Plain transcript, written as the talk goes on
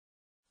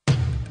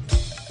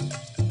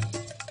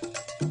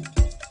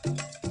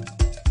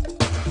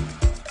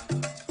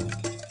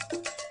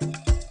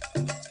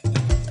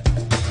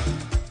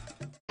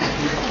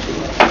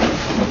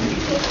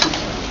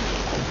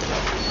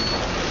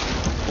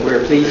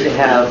pleased to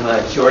have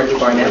George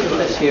Barnett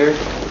with us here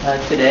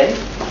today.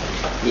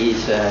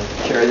 He's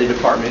chair of the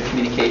Department of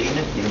Communication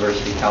at the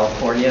University of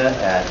California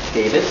at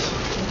Davis.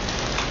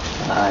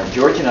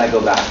 George and I go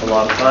back a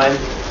long time.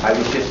 I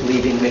was just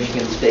leaving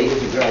Michigan State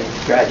as a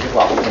graduate,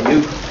 well,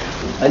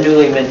 a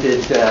newly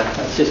minted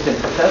assistant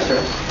professor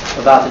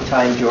about the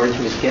time George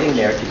was getting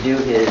there to do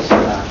his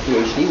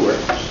PhD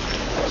work.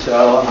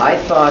 So I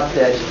thought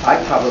that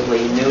I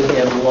probably knew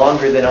him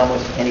longer than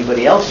almost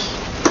anybody else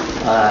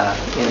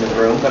in the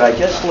room, but I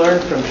just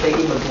learned from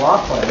Peggy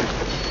McLaughlin,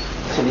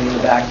 sitting in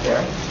the back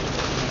there,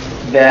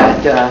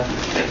 that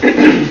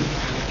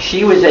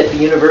she was at the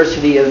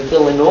University of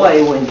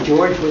Illinois when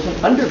George was an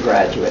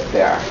undergraduate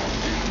there.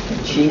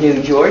 She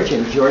knew George,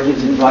 and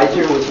George's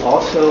advisor was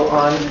also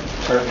on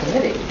her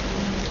committee.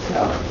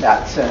 So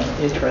that's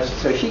interesting.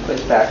 So she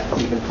goes back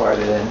even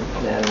farther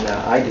than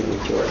I do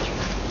with George.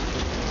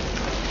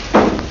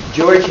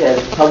 George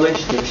has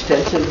published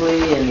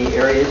extensively in the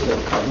areas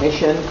of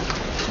cognition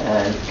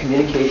and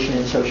communication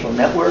and social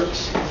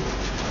networks.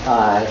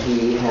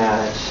 He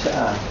has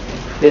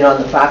been on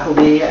the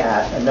faculty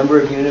at a number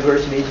of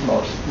universities,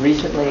 most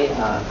recently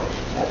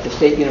at the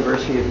State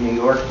University of New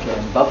York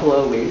in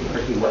Buffalo,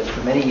 where he was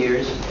for many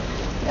years.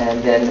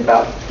 And then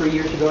about 3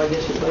 years ago, I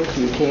guess it was,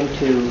 he came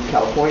to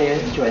California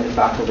and joined the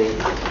faculty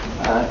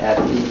at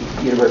the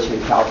University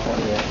of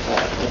California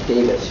at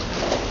Davis.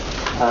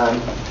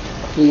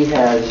 He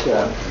has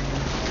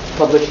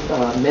published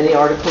many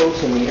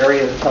articles in the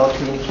area of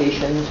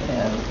telecommunications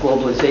and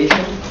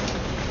globalization,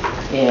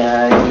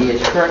 and he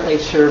is currently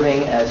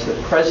serving as the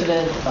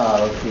president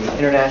of the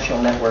International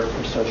Network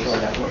for Social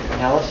Network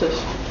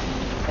Analysis,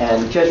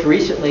 and just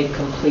recently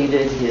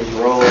completed his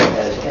role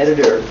as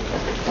editor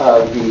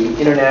of the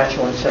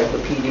International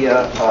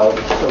Encyclopedia of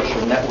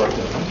Social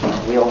Networking.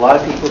 We have a lot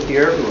of people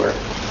here who are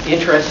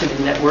interested in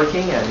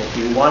networking, and if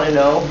you want to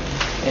know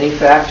any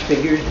facts,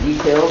 figures,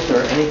 details,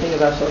 or anything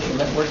about social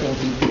networking,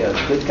 he'd be a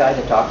good guy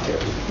to talk to.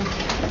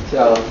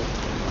 So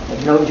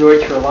I've known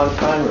George for a long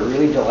time. We're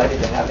really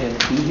delighted to have him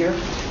be here.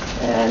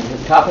 And the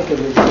topic of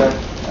his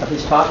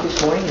talk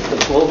this morning is the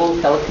global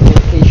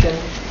telecommunication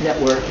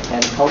network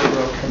and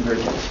cultural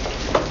convergence.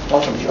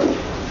 Welcome, George.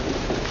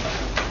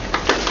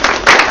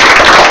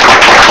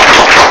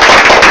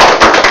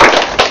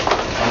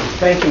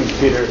 Thank you,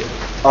 Peter.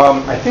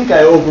 I think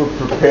I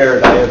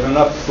over-prepared. I have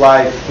enough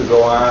slides to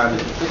go on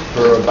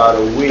for about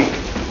a week.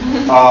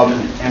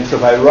 And so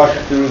if I rush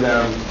through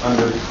them,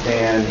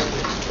 understand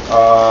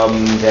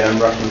that I'm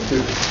rushing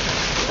through.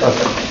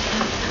 Okay.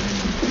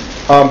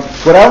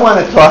 What I want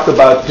to talk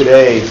about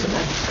today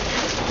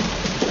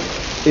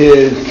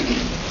is,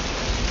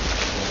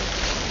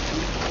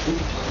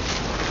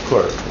 of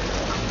course,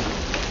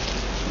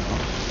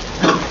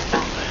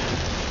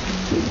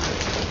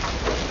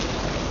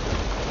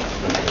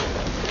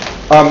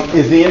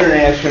 is the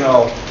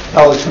International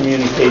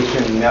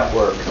Telecommunication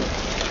Network.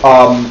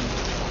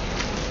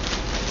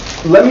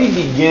 Let me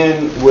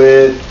begin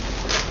with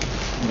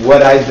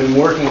what I've been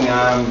working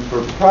on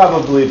for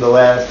probably the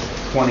last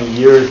 20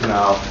 years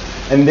now,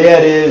 and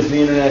that is the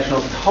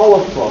International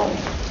Telephone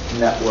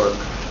Network.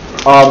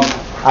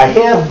 I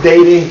have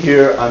data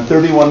here on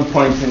 31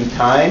 points in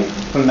time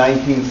from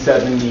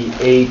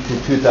 1978 to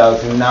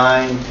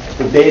 2009.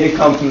 The data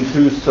comes from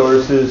two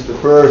sources. The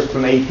first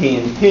from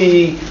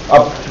AT&T,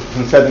 up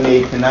from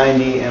 78 to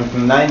 90, and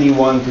from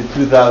 91 to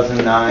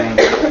 2009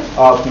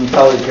 from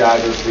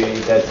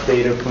telegeography. That's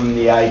data from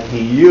the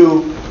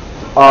ITU,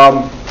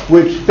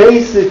 which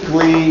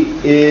basically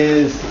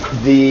is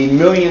the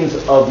millions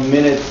of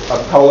minutes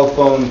of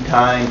telephone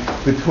time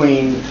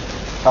between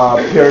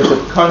pairs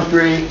of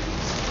country.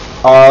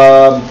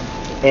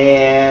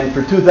 And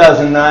for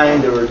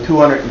 2009, there were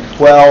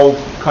 212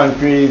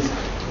 countries.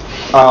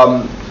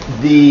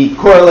 The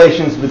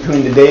correlations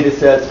between the data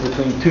sets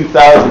between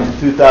 2000 and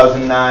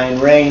 2009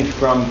 range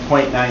from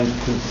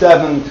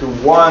 0.927 to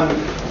 1,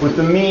 with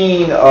the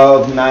mean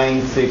of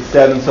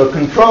 967. So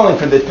controlling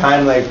for the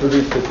time lag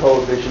produced a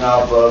coefficient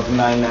alpha of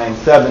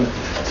 997.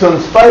 So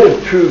in spite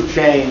of true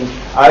change,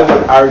 I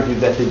would argue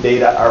that the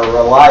data are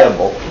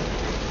reliable.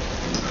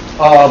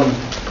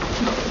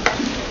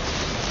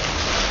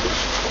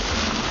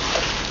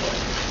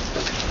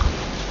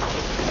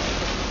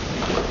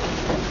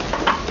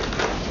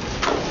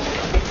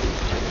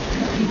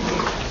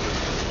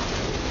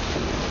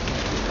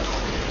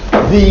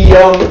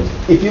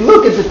 If you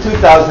look at the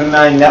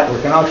 2009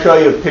 network, and I'll show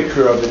you a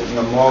picture of it in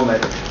a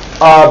moment,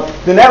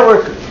 the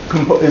network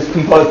is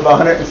composed of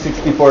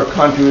 164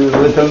 countries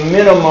with a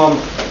minimum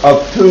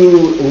of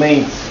 2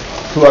 links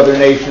to other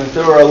nations.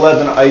 There were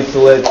 11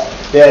 isolates,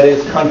 that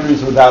is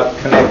countries without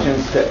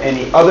connections to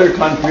any other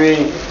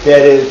country,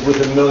 that is with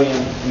 1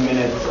 million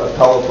minutes of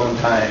telephone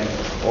time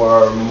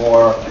or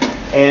more.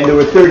 And there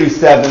were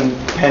 37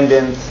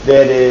 pendants,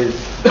 that is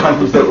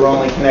countries that were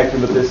only connected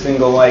with a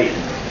single link.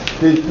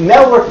 The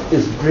network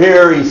is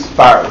very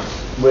sparse,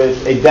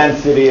 with a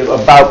density of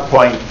about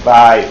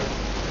 0.5.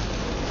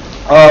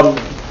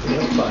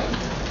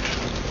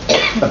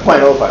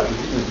 0.05.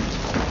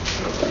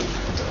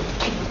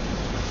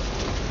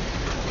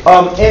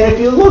 And if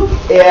you look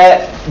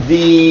at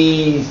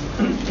the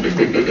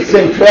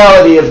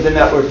centrality of the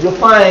network, you'll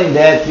find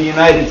that the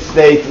United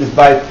States is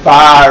by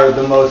far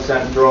the most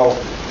central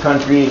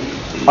country,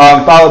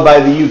 followed by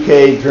the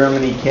UK,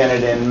 Germany,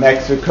 Canada, and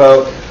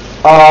Mexico.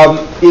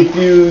 If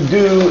you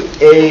do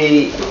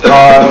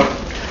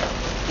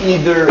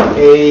either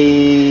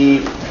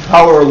a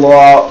power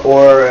law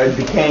or a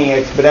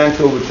decaying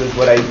exponential, which is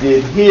what I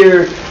did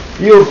here,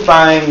 you'll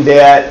find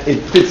that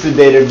it fits the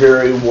data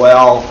very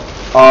well.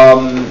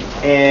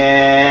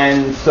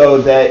 And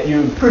so that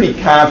you're pretty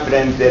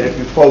confident that if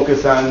you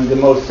focus on the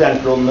most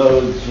central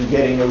nodes, you're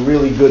getting a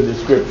really good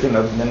description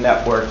of the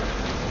network.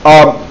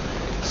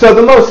 So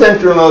the most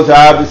central nodes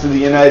are obviously the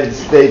United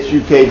States,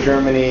 UK,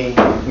 Germany,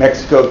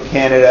 Mexico,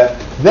 Canada.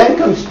 Then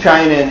comes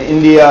China and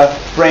India,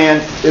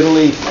 France,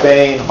 Italy,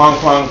 Spain, Hong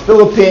Kong,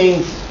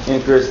 Philippines,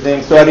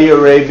 interesting, Saudi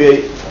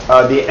Arabia,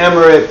 the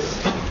Emirates,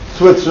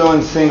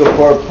 Switzerland,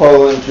 Singapore,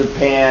 Poland,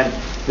 Japan,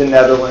 the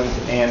Netherlands,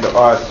 and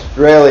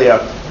Australia.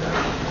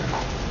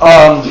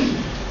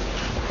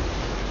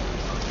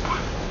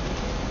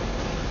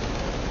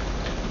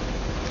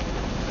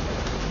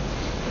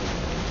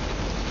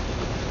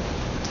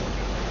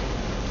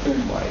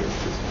 Why is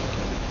this?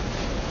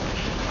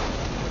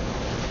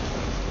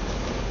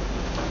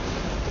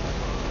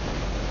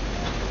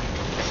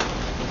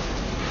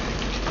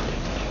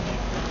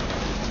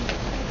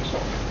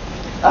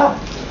 I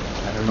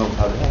don't know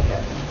how that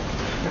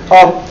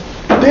happened.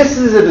 This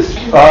is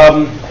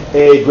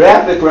a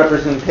graphic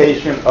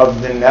representation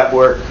of the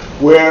network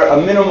where a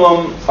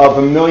minimum of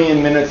 1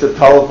 million minutes of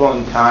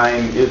telephone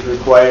time is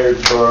required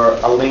for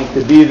a link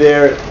to be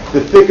there. The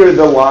thicker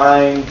the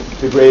line,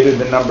 the greater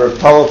the number of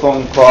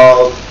telephone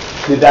calls.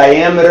 The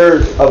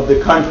diameters of the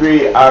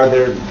country are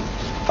their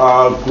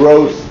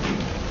gross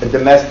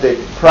domestic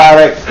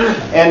products,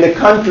 and the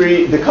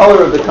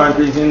color of the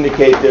countries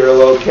indicate their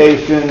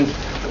locations.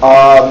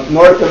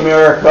 North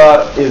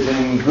America is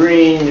in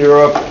green,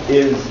 Europe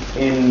is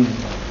in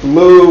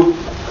blue,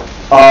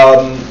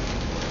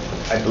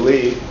 I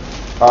believe.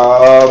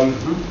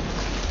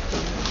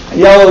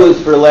 Yellow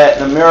is for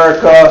Latin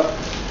America,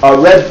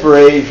 red for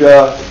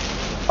Asia,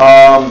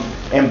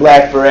 and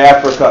black for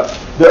Africa.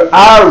 There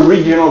are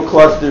regional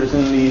clusters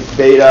in these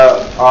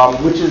data,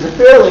 which is a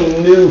fairly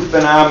new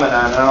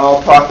phenomenon, and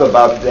I'll talk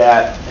about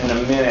that in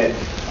a minute.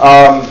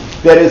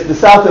 That is, the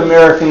South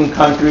American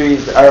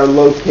countries are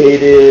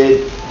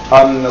located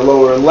on the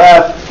lower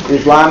left,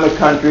 Islamic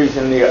countries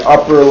in the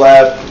upper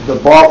left, the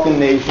Balkan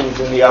nations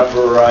in the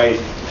upper right,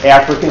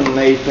 African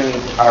nations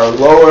are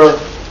lower,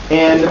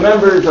 and the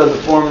members of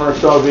the former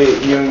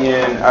Soviet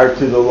Union are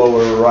to the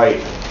lower right.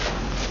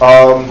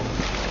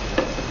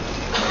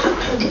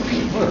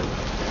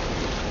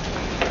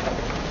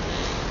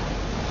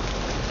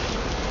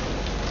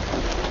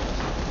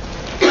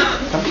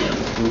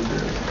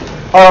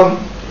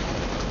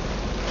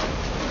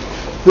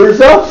 The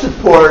results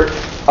support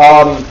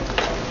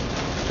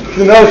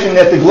the notion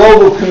that the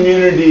global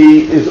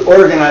community is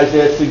organized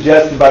as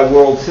suggested by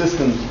world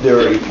systems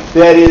theory.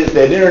 That is,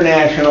 that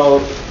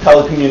international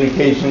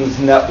telecommunications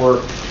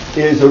network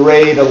is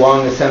arrayed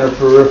along the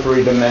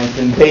center-periphery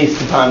dimension based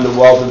upon the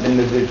wealth of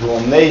individual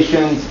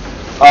nations.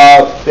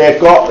 That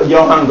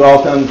Johann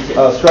Galton's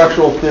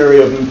structural theory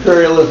of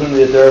imperialism,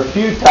 that there are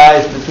few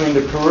ties between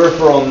the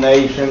peripheral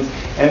nations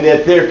and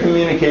that their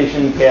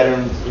communication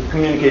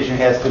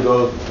has to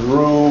go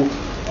through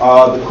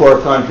the core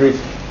countries.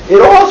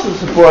 It also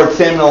supports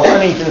Samuel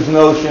Huntington's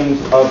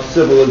notions of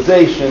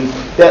civilization,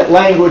 that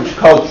language,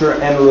 culture,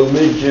 and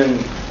religion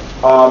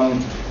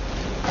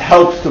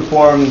helps to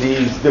form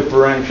these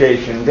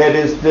differentiation. That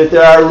is, that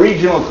there are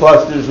regional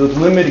clusters with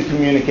limited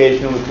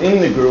communication within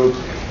the groups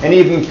and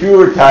even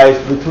fewer ties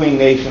between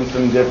nations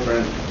from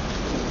different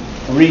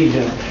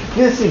regions.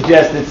 This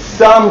suggests that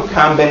some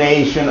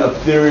combination of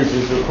theories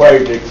is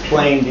required to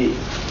explain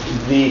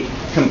the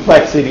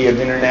complexity of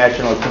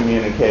international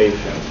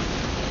communication.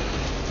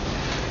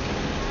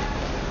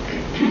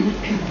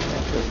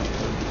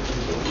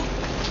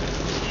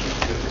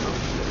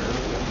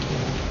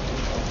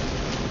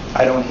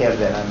 I don't have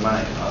that on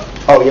mine.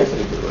 Oh, yes, I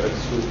do.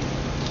 Excuse me.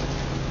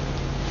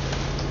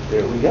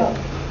 There we go.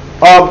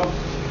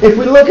 If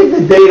we look at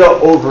the data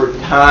over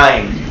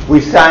time,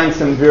 we find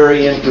some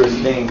very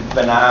interesting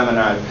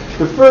phenomena.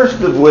 The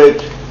first of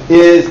which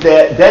is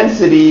that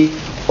density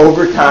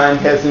over time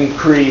has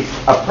increased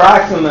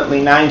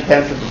approximately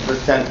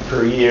 0.9%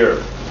 per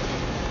year.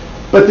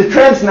 But the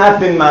trend's not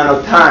been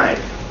monotonic.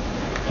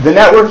 The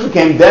network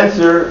became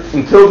denser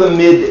until the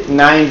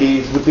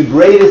mid-90s, with the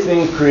greatest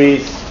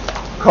increase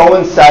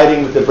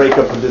coinciding with the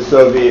breakup of the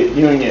Soviet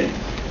Union.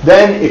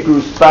 Then it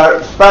grew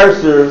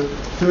sparser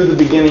through the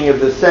beginning of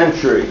the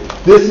century.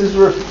 This is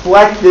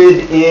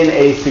reflected in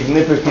a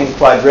significant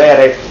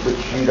quadratic, which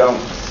you don't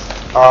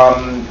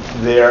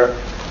there.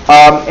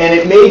 And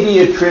it may be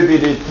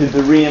attributed to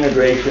the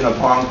reintegration of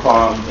Hong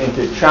Kong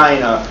into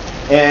China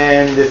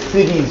and the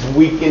city's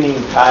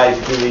weakening ties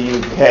to the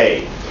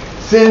UK.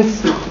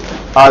 Since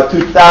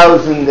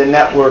 2000, the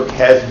network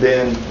has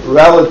been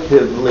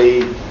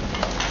relatively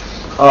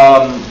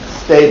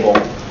stable.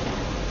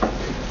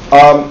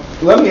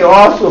 Let me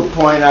also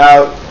point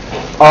out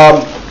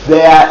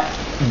that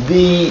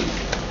the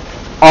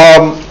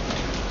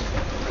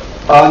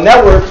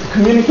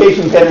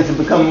communication patterns have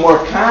become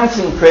more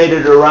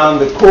concentrated around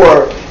the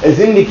core, as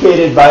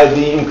indicated by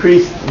the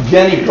increased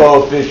Gini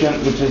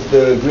coefficient, which is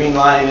the green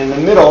line in the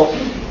middle,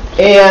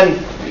 and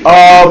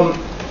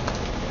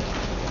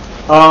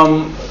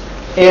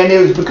it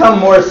has become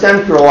more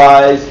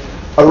centralized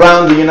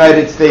around the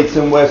United States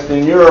and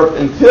Western Europe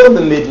until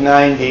the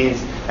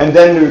mid-90s, and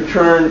then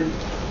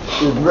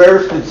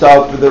reversed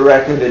itself for the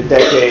record a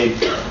decade,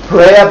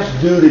 perhaps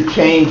due to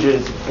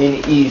changes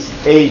in East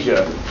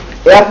Asia.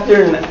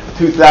 After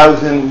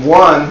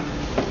 2001,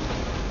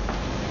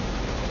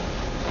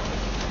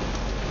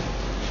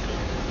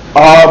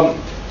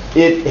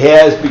 it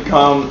has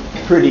become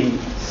pretty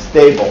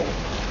stable.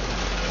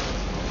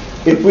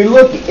 If we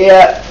look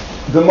at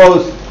the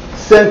most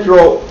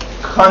central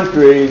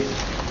countries,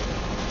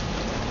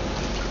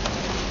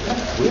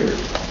 that's weird.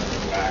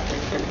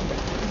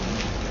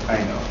 I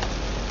know.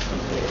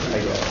 I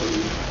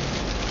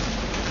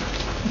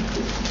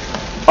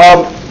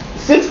got it.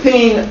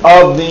 16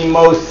 of the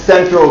most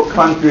central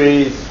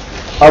countries,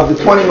 of the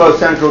 20 most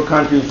central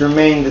countries,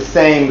 remained the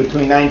same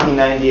between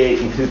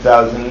 1998 and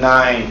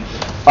 2009.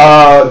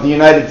 The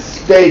United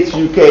States,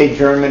 UK,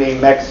 Germany,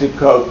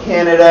 Mexico,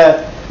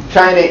 Canada,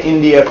 China,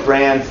 India,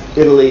 France,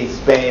 Italy,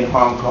 Spain,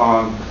 Hong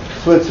Kong,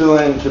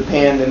 Switzerland,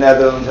 Japan, the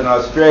Netherlands, and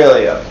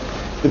Australia.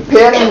 The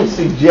pattern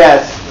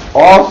suggests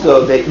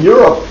also that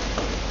Europe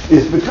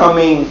is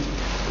becoming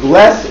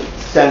less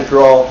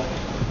central,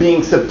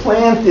 being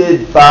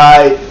supplanted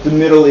by the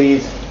Middle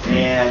East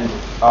and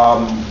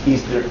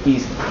East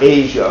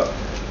Asia.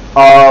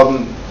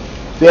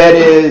 That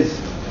is,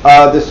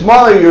 the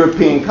smaller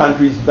European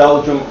countries,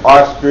 Belgium,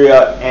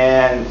 Austria,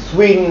 and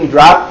Sweden,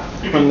 dropped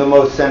from the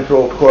most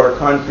central core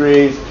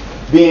countries,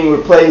 being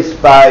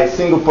replaced by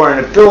Singapore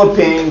and the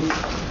Philippines.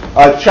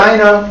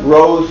 China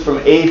rose from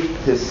 8th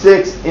to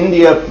 6th,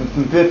 India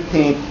from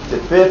 15th to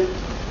 5th,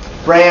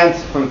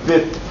 France from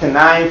 5th to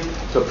 9th.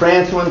 So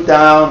France went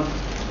down,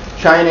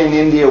 China and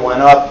India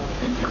went up,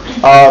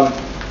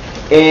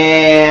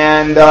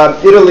 and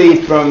Italy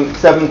from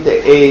 7th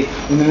to 8th,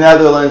 and the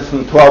Netherlands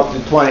from 12th to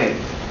 20th.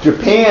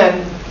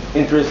 Japan,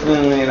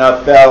 interestingly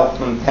enough, fell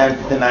from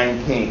 10th to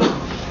 19th.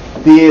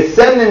 The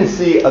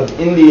ascendancy of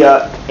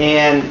India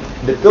and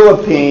the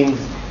Philippines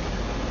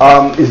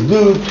is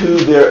due to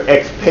their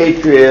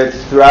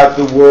expatriates throughout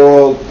the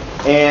world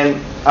and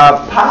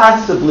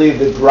possibly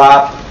the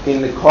drop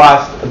in the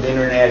cost of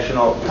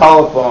international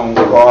telephone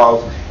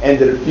calls and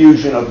the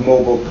diffusion of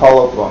mobile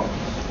telephones.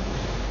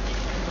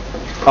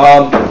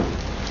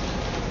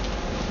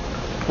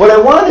 What I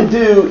want to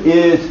do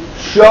is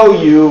show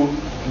you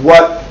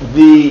what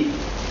the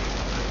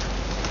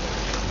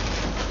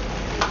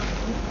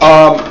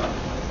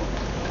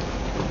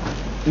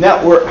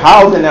network,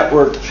 how the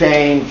network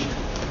changed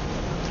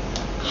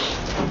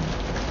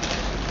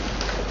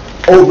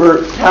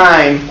over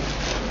time.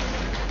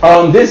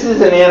 This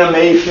is an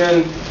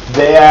animation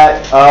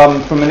that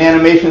from an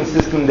animation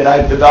system that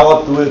I've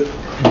developed with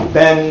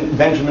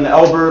Benjamin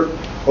Elbert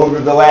over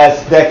the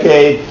last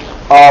decade.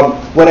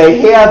 What I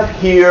have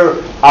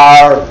here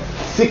are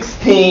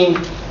 16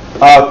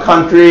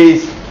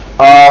 countries.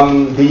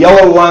 The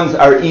yellow ones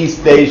are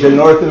East Asia.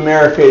 North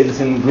America is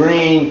in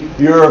green.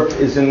 Europe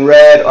is in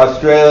red.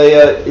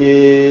 Australia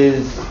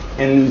is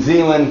in New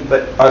Zealand,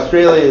 but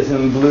Australia is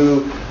in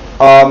blue.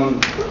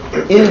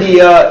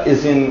 India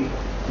is in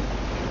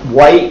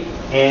white,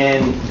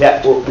 and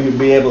that will, you'll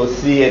be able to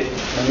see it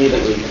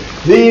immediately.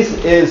 This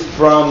is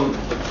from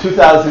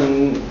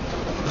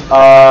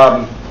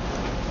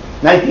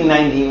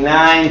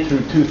 1999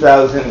 through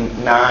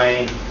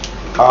 2009,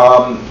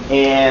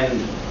 and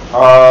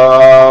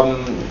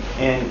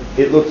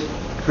it looks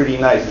pretty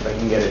nice if I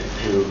can get it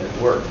to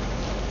work.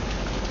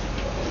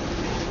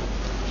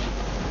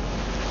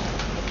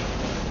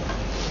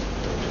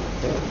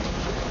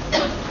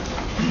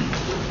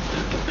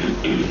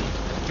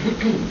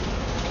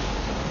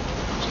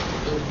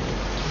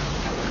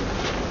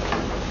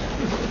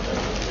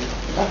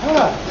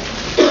 Aha.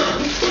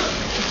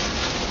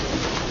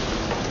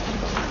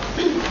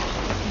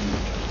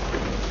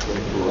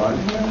 Run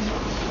here.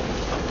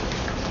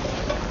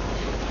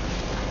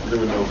 There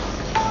we go.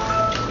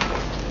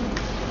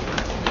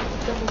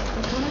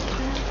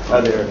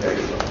 Oh, there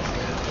you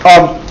go.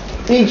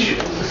 Each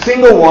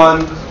single one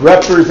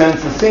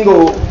represents a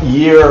single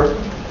year.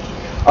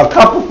 A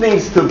couple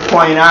things to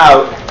point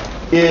out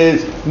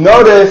is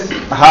notice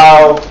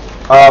how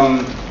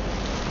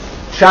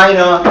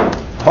China,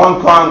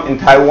 Hong Kong, and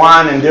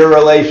Taiwan and their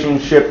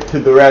relationship to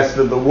the rest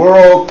of the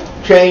world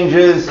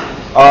changes.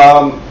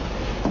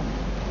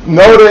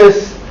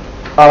 Notice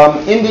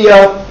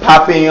India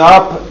popping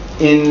up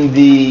in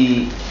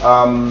the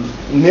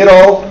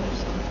middle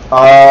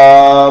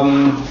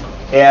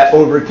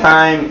over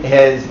time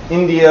as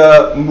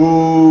India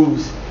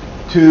moves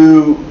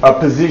to a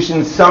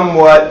position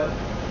somewhat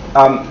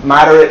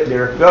moderate,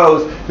 there it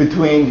goes,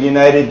 between the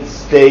United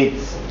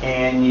States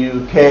and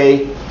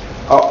UK.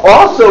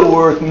 Also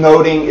worth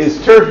noting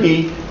is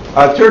Turkey.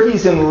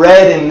 Turkey's in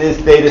red in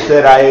this data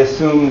set. I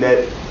assume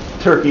that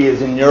Turkey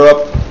is in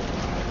Europe.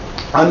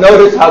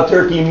 Notice how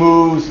Turkey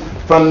moves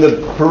from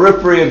the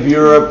periphery of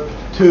Europe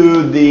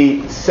to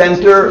the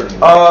center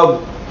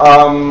of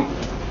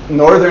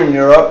Northern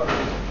Europe.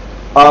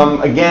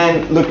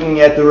 Again,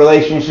 looking at the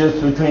relationships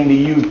between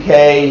the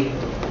UK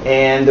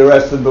and the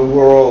rest of the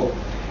world.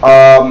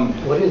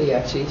 What are the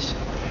axes?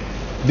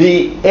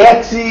 The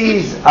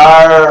axes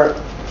are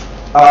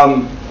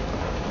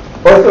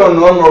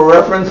orthonormal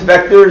reference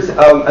vectors.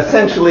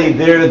 Essentially,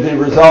 they're the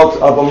results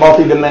of a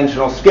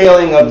multidimensional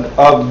scaling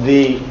of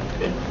the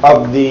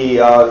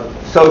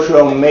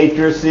social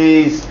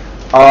matrices.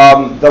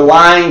 The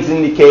lines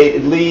indicate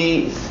at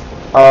least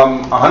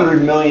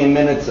 100 million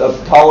minutes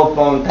of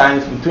telephone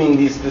times between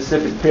these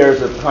specific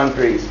pairs of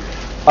countries.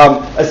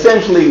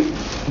 Essentially,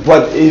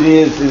 what it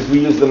is we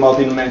use the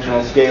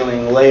multidimensional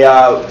scaling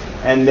layout,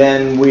 and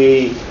then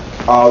we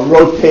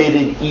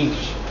rotated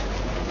each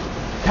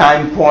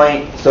time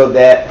point so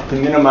that to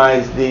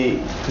minimize the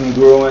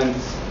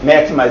congruence,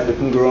 maximize the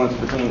congruence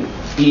between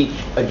each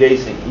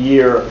adjacent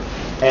year,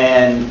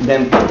 and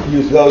then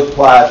use those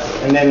plots,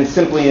 and then it's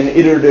simply an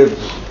iterative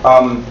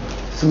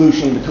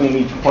solution between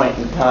each point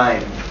in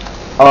time.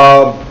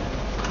 I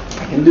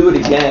can do it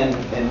again,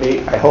 and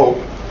I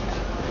hope.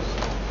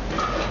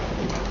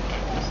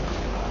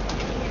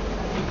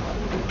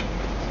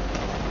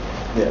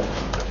 Yeah.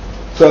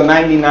 So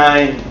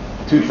 99,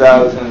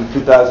 2000,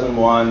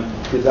 2001,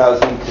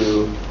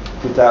 2002,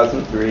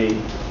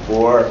 2003,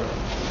 4,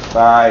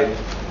 5,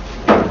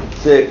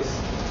 6,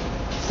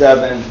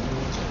 7,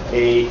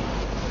 8,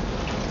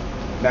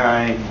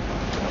 9,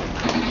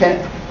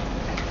 10.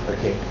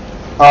 Okay.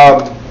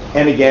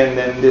 And again,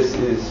 then this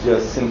is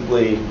just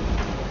simply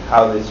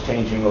how it's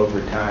changing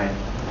over time.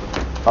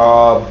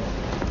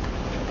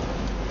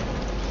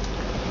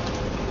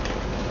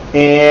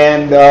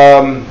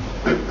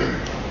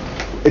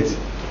 It's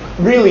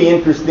really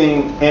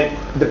interesting, and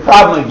the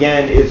problem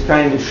again is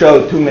trying to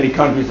show too many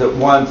countries at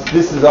once.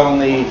 This is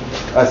only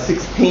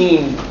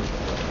 16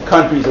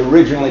 countries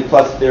originally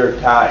plus their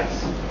ties.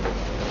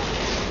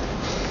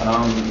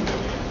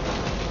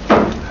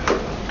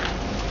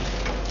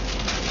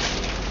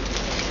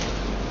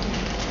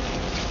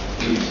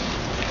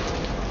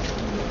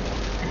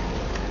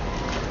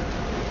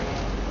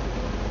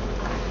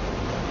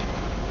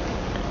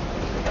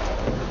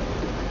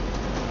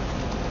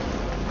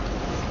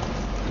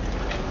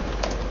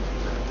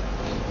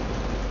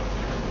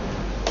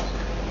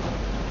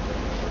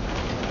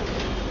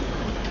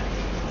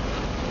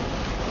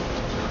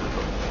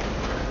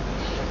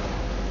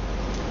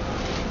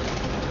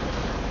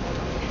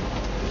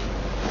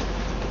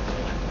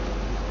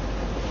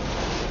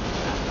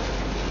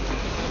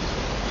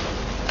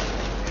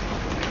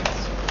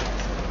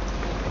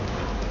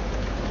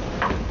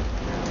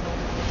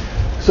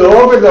 So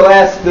over the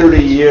last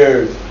 30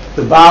 years,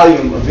 the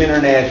volume of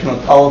international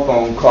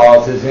telephone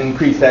calls has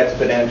increased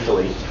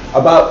exponentially,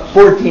 about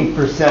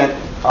 14%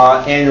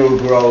 annual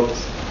growth,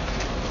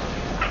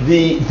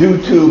 due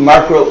to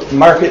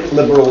market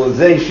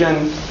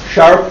liberalization,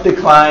 sharp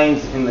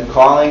declines in the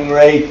calling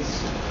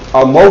rates,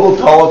 mobile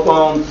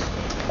telephones,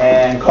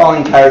 and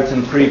calling cards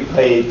and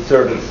prepaid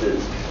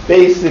services.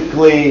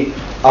 Basically,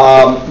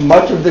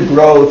 much of the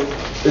growth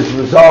is a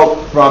result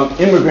from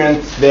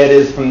immigrants, that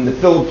is from the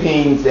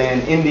Philippines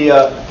and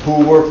India,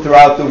 who work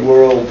throughout the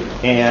world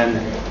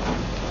and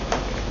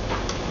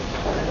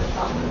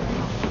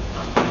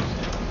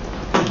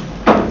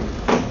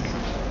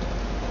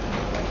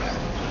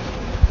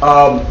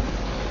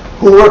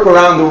who work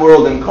around the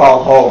world and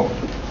call home.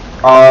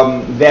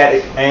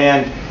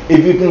 And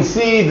if you can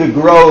see the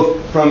growth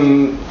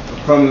from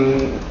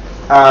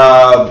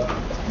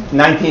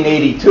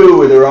 1982,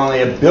 where there were only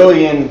 1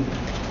 billion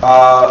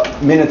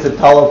minutes of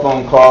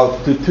telephone calls,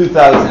 to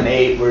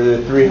 2008, where there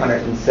are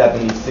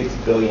 376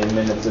 billion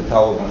minutes of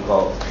telephone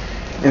calls.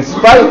 In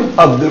spite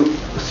of the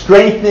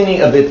strengthening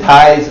of the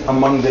ties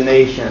among the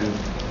nations,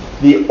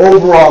 the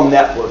overall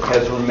network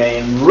has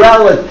remained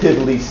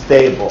relatively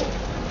stable.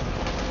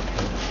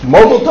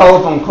 Mobile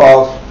telephone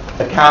calls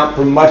account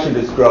for much of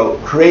this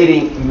growth,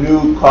 creating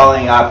new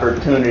calling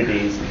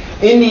opportunities.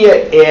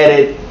 India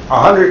added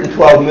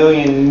 112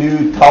 million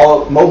new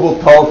mobile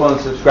telephone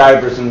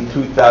subscribers in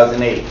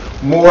 2008,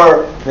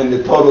 more than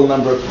the total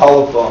number of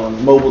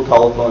mobile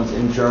telephones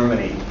in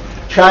Germany.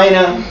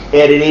 China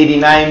added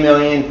 89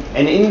 million,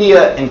 and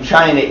India and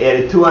China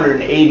added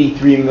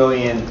 283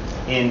 million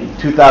in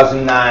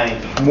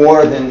 2009,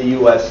 more than the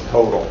U.S.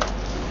 total.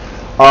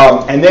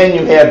 And then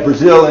you have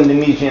Brazil,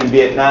 Indonesia, and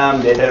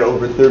Vietnam that had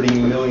over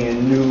 30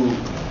 million new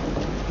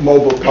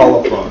mobile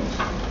telephones.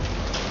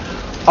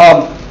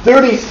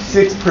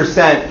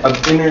 36% of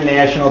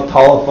international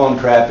telephone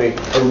traffic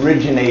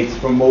originates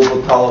from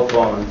mobile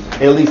telephones,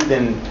 at least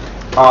in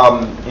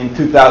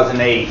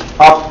 2008,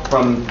 up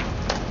from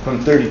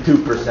 32%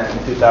 in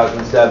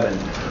 2007.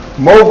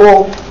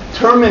 Mobile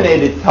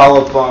terminated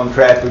telephone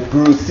traffic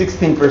grew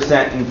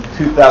 16% in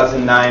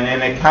 2009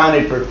 and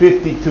accounted for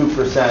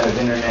 52% of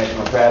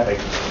international traffic.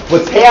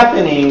 What's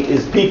happening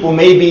is people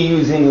may be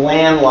using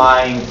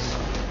landlines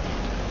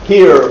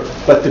here,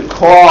 but to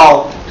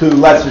call to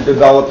lesser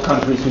developed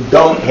countries who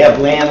don't have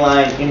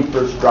landline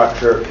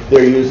infrastructure,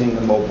 they're using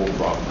the mobile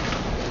phone.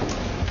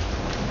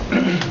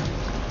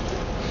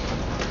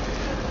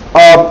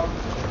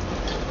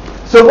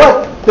 So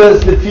what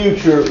does the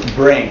future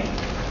bring?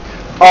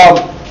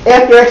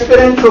 After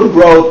exponential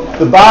growth,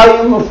 the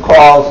volume of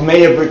calls may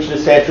have reached a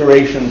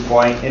saturation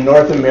point in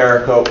North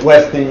America,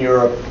 Western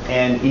Europe,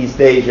 and East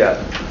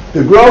Asia.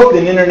 The growth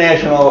in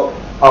international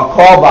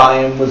call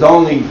volume was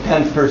only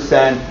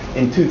 10%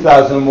 in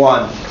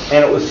 2001,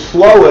 and it was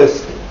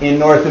slowest in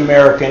North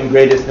America and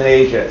greatest in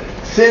Asia.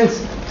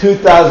 Since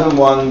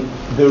 2001,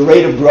 the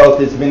rate of growth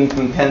has been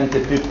from 10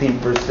 to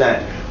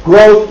 15%.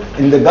 Growth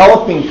in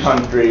developed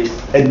countries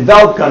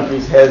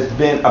has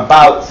been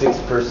about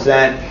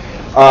 6%.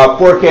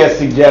 Forecasts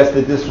suggest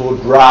that this will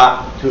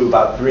drop to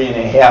about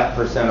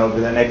 3.5% over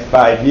the next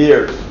 5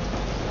 years.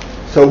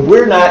 So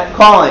we're not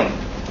calling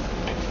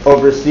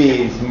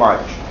overseas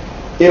much.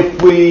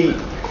 If we,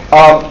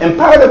 and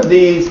part of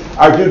these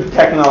are due to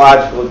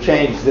technological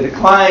changes. The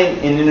decline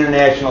in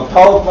international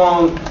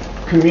telephone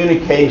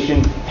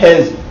communication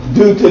has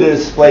due to the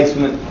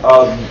displacement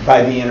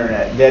by the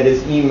internet, that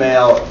is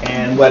email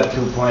and Web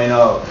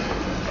 2.0.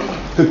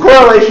 The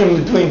correlation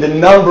between the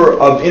number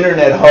of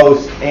internet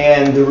hosts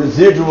and the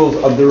residuals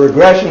of the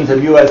regressions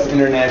of U.S.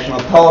 international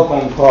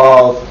telephone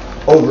calls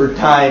over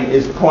time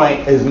is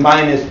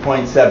minus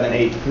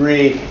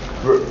 0.783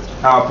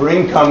 for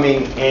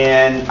incoming,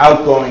 and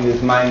outgoing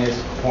is minus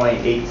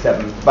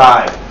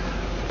 0.875.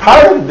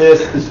 Part of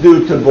this is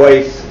due to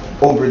voice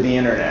over the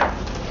internet.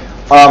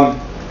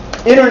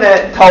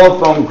 Internet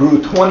telephone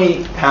grew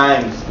 20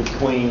 times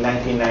between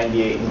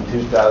 1998 and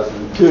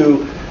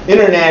 2002.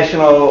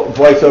 International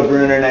voice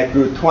over internet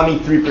grew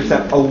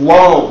 23%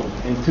 alone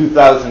in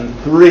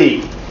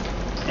 2003.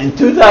 In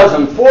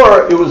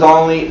 2004, it was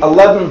only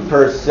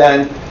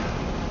 11%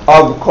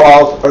 of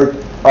calls, or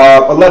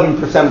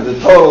 11% of the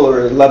total,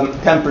 or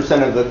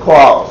 10% of the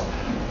calls.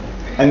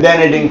 And then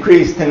it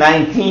increased to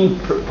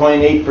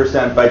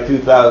 19.8% by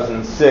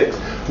 2006,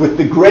 with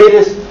the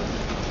greatest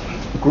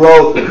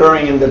growth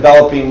occurring in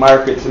developing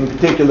markets, in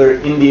particular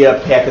India,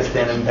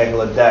 Pakistan, and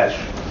Bangladesh.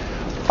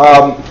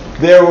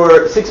 There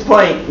were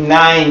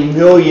 6.9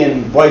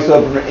 million voice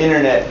over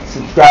internet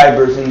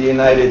subscribers in the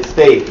United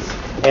States,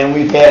 and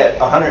we've had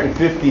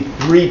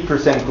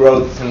 153%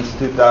 growth since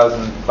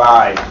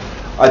 2005.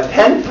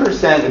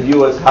 10% of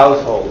U.S.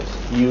 households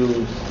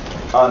in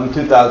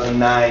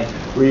 2009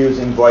 were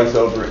using voice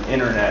over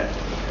internet.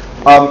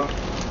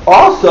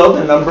 Also,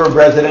 the number of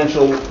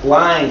residential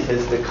lines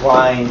has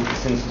declined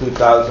since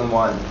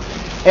 2001.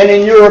 And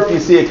in Europe, you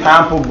see a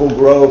comparable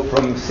growth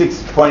from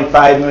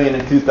 6.5 million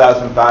in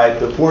 2005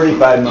 to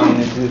 45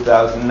 million in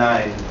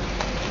 2009.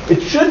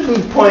 It should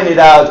be pointed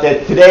out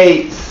that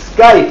today,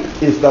 Skype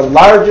is the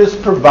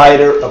largest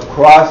provider of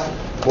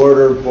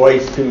cross-border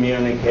voice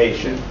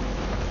communication.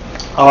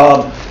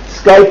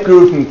 Skype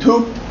grew from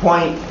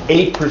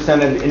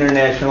 2.8% of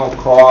international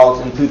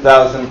calls in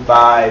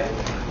 2005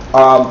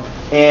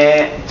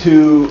 and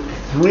to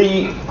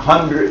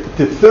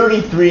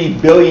 33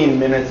 billion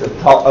minutes of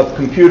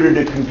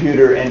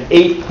computer-to-computer and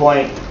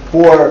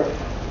 8.4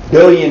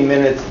 billion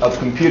minutes of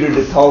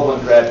computer-to-telephone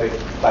traffic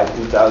by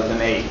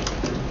 2008.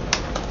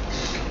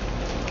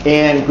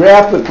 And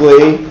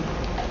graphically,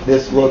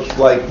 this looks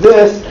like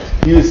this.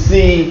 You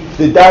see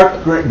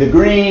the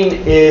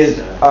green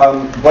is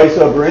voice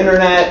over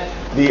internet.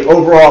 The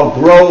overall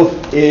growth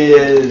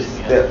is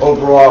the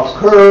overall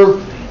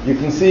curve. You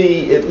can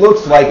see it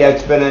looks like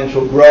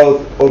exponential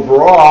growth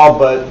overall,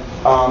 but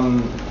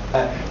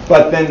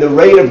then the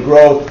rate of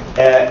growth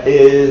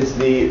is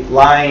the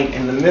line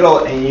in the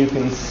middle, and you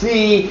can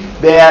see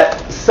that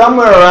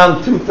somewhere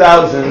around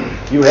 2000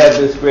 you have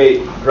this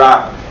great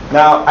drop.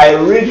 Now, I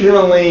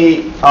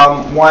originally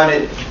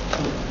wanted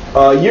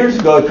years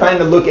ago trying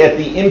to look at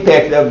the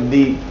impact of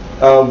the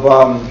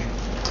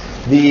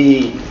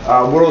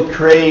World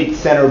Trade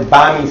Center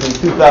bombings in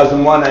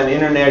 2001 on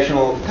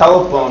international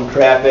telephone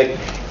traffic.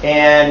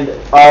 And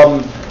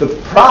the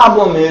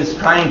problem is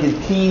trying to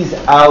tease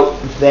out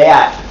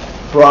that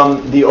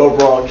from the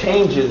overall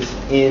changes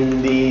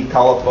in the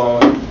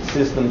telephone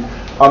system.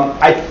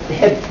 I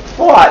had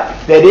thought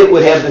that it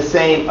would have the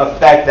same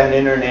effect on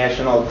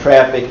international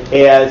traffic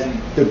as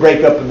the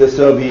breakup of the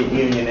Soviet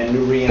Union and the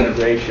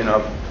reintegration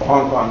of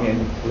Hong Kong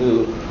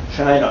into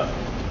China.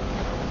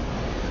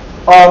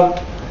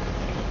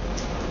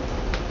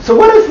 So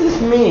what does this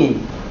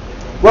mean?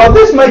 Well,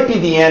 this might be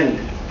the end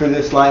for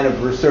this line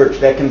of research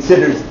that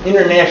considers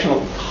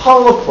international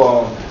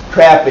telephone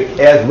traffic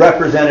as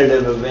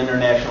representative of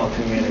international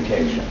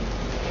communication.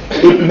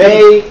 It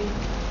may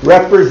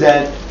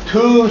represent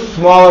too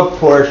small a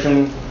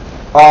portion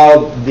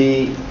of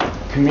the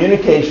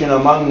communication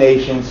among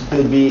nations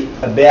to be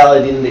a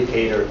valid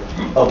indicator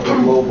of the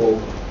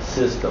global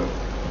system.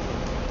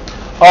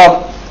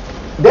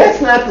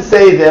 that's not to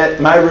say that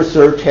my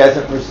research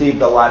hasn't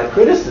received a lot of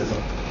criticism,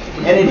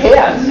 and it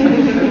has.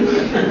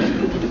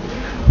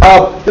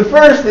 The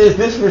first is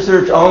this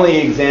research only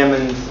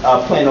examines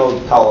plain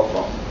old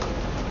telephone.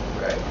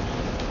 Right.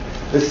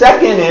 The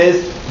second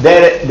is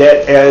that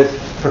as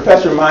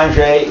Professor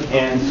Mangé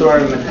and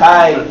Soren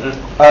Matai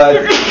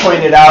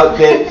pointed out,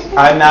 that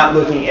I'm not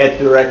looking at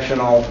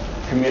directional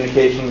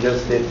communication,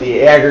 just at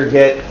the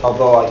aggregate,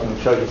 although I can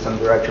show you some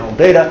directional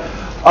data.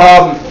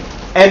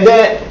 And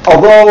then,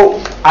 although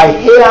I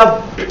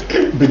have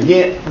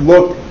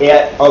looked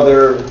at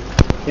other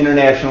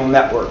international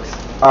networks.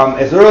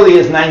 As early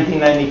as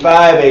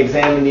 1995, I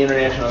examined the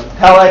International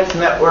Telex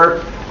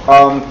Network,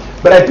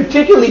 but I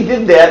particularly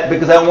did that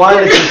because I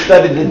wanted to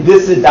study the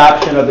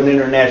disadoption of an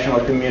international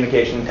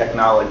communication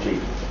technology.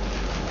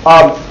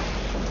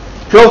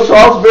 Joe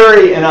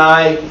Salisbury and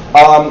I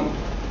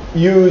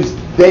used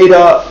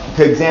data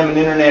to examine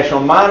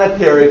international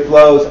monetary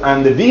flows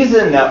on the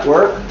Visa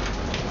network,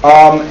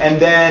 and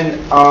then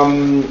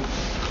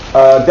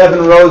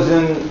Devin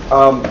Rosen,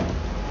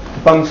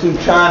 Bung-Soo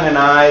Chan, and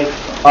I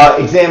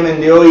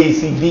examined the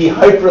OECD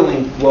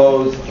hyperlink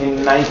flows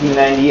in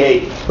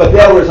 1998, but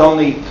there was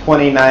only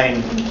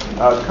 29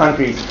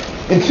 countries.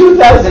 In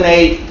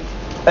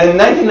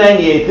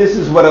 1998, this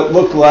is what it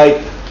looked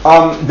like.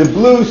 The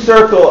blue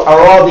circle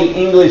are all the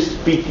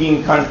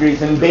English-speaking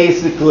countries, and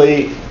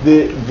basically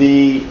the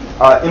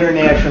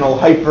international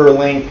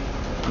hyperlink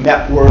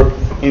network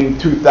in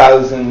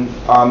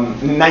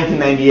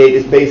 1998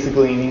 is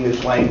basically an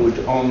English language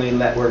only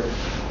network.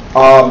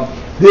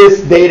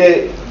 This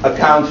data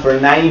accounts for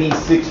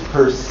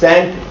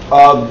 96%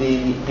 of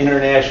the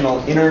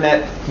international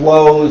internet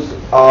flows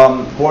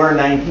for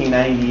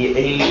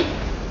 1998.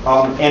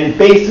 And it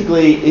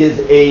basically is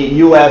a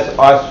US,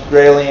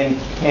 Australian,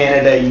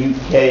 Canada,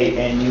 UK,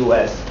 and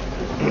US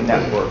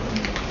network.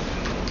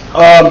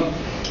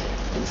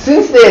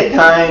 Since that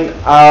time,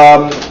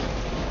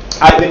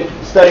 I've been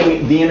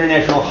studying the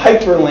international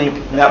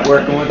hyperlink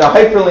network. And with the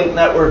hyperlink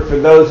network, for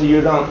those of you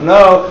who don't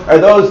know, are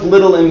those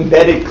little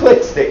embedded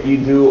clicks that you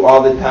do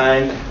all the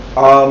time.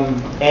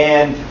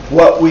 And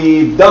what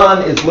we've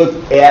done is look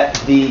at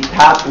the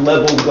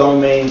top-level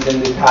domains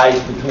and the ties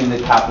between the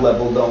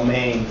top-level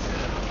domains.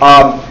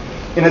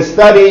 In a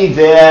study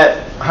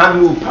that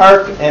Han-Woo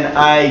Park and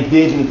I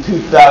did in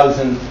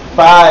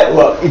 2005,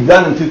 well, it's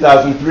done in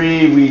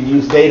 2003, we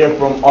used data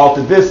from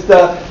Alta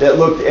Vista that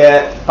looked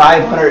at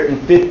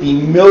 550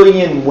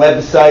 million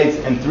websites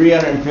and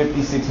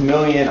 356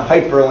 million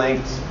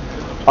hyperlinks.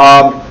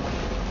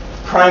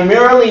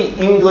 Primarily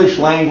English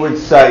language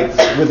sites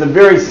with a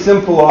very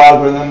simple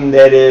algorithm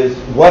that is,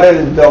 what are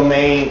the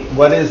domain,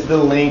 what is the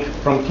link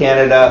from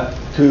Canada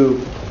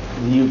to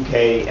the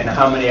UK, and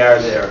how many are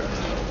there?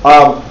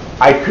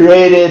 I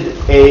created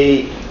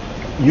a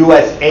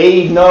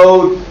USA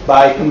node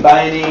by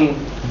combining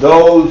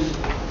those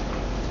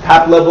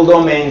top-level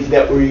domains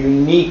that were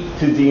unique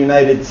to the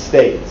United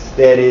States.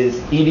 That is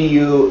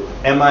edu,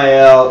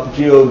 mil,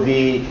 gov,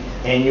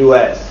 and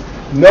US.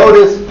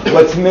 Notice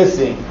what's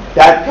missing: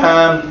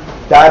 .com,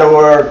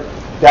 .org,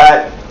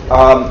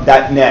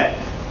 .net.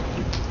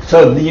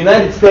 So the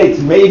United States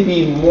may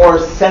be more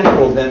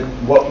central than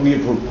what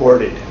we've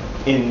reported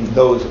in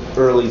those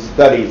early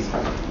studies.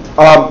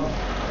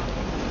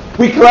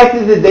 We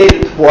collected the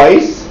data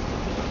twice,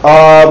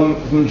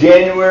 from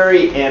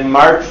January and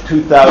March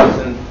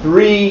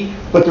 2003,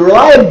 but the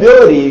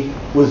reliability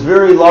was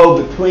very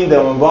low between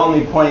them of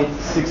only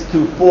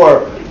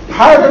 0.624.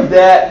 Part of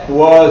that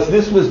was,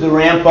 this was the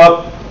ramp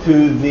up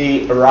to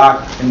the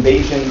Iraq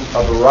invasion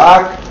of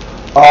Iraq.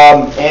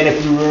 And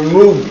if you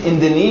removed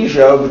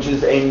Indonesia, which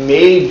is a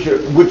major,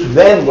 which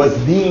then was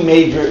the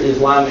major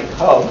Islamic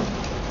hub,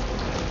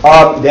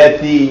 that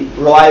the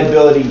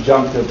reliability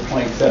jumped to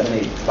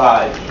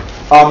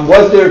 0.785.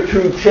 Was there a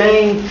true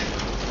change?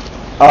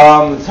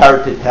 It's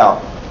hard to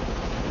tell.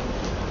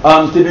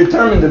 To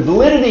determine the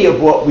validity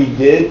of what we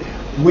did,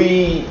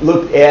 we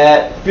looked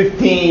at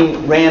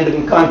 15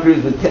 random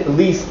countries with at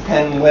least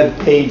 10 web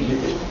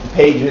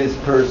pages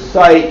per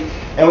site,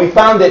 and we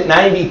found that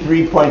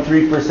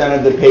 93.3%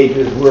 of the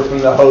pages were from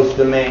the host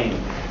domain.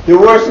 There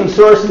were some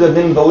sources of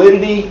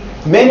invalidity.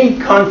 Many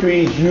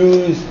countries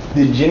use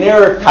the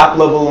generic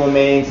top-level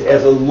domains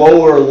as a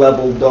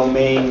lower-level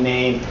domain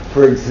name.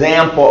 For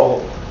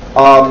example,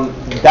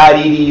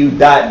 .edu.au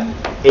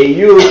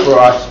for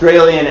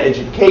Australian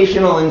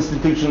educational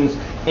institutions,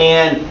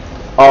 and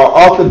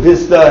Alta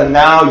Vista, and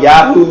now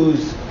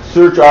Yahoo's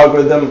search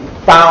algorithm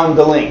found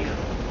the link.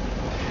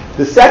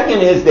 The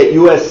second is that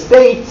U.S.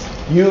 states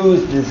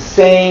use the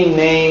same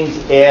names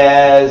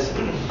as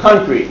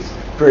countries.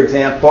 For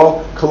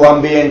example,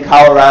 Colombia and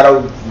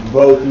Colorado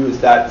both use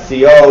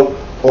 .co,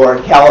 or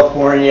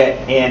California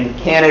and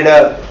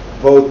Canada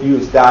both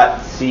use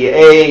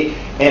 .ca,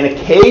 and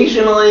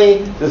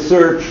occasionally the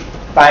search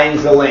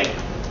finds a link.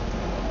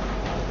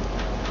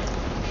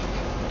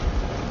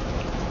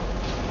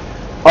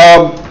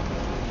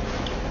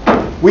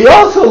 We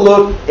also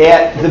looked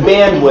at the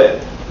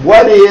bandwidth.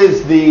 What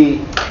is the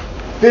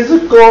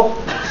physical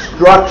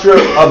structure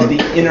of the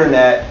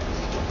internet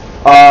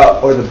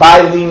or the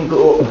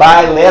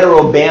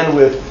bilateral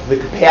bandwidth, the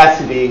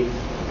capacity,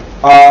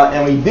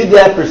 and we did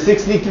that for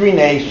 63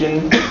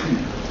 nations.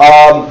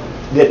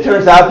 That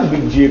turns out to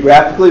be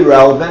geographically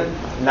relevant,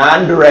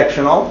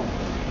 non-directional,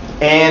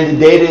 and the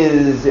data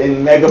is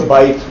in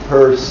megabytes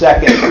per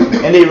second.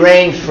 And they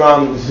range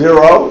from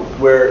 0,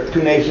 where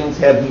 2 nations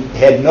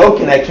had no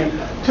connection,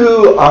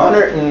 to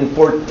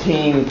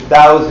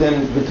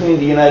 114,000 between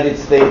the United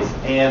States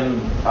and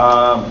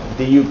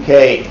the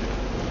UK.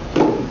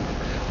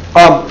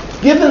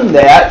 Given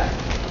that,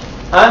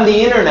 on the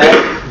internet,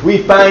 we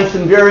find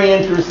some very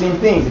interesting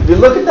things. If you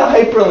look at the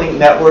hyperlink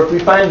network, we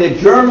find that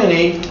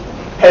Germany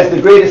has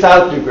the greatest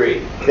out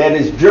degree. That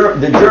is,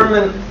 the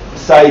German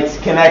sites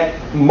connect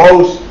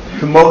most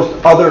to most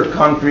other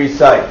country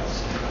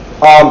sites.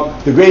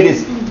 The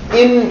greatest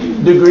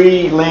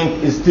in-degree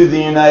link is to the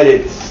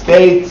United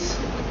States.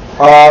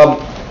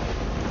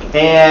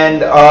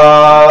 And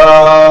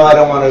I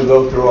don't want to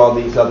go through all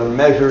these other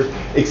measures,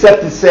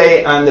 except to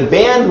say on the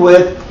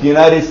bandwidth, the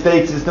United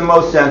States is the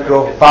most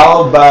central,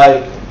 followed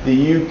by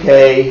the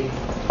UK,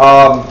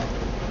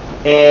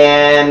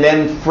 and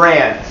then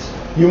France.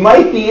 You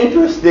might be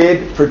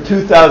interested for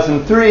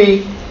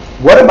 2003,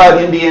 what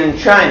about India and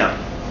China?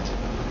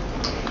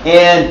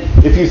 And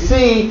if you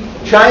see,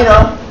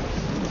 China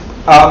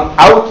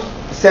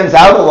sends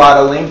out a lot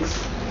of links,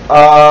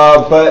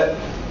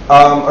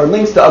 or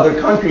links to other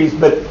countries,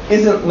 but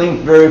isn't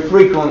linked very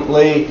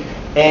frequently.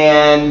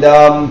 And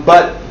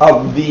but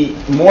of the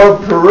more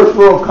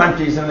peripheral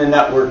countries in the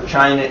network,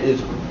 China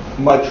is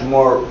much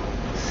more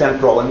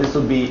central, and this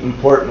will be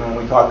important when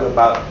we talk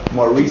about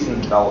more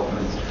recent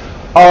developments.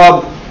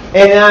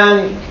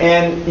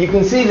 And you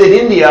can see that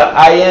India,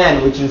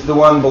 IN, which is the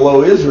one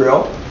below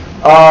Israel,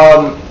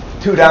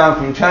 2 down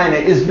from China,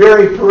 is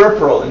very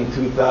peripheral in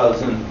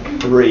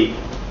 2003.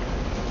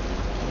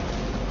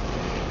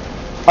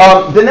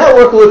 The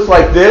network looks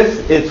like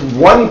this. It's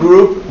one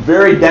group,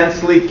 very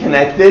densely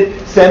connected,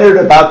 centered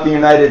about the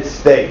United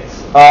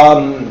States.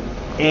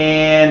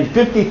 And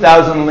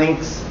 50,000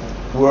 links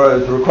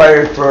was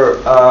required for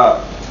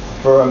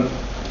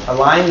a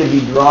line to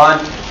be drawn.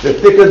 The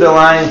thicker the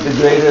lines, the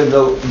greater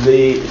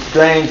the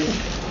strength,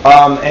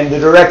 and the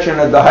direction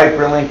of the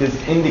hyperlink is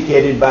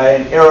indicated by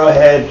an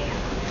arrowhead,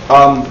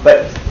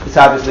 but it's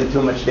obviously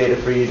too much data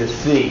for you to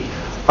see.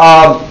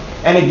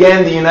 And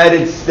again, the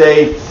United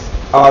States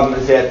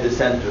is at the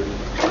center.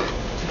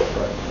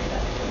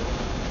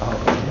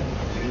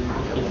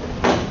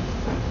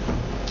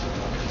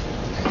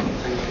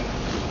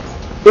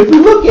 If we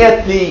look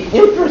at the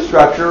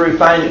infrastructure, we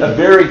find a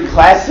very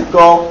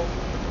classical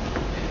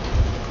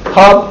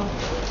hub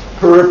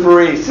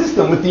periphery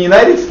system with the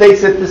United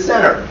States at the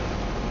center.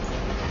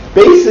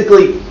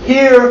 Basically,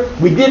 here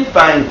we did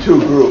find 2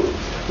 groups.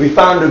 We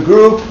found a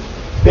group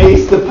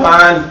based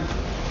upon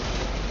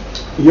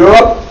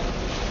Europe,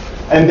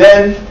 and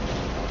then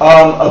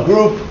a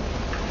group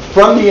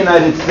from the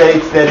United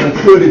States that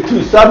included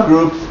 2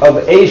 subgroups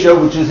of Asia,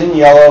 which is in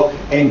yellow,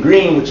 and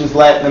green, which is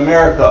Latin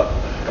America.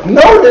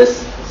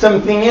 Notice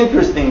something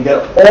interesting,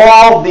 that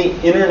all the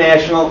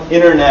international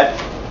internet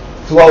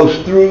flows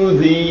through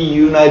the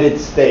United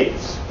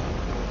States.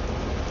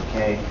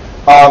 Okay,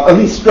 at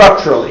least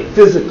structurally,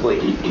 physically.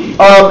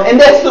 And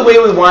that's the way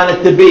we want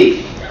it to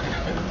be.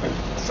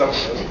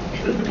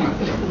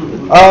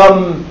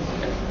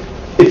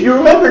 If you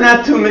remember,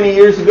 not too many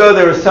years ago,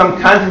 there was some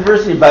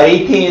controversy about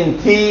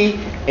AT&T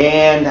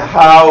and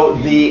how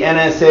the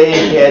NSA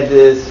had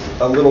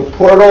a little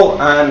portal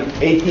on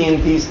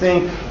AT&T's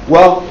thing.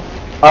 Well,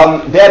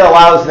 that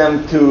allows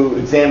them to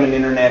examine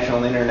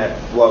international internet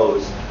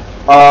flows.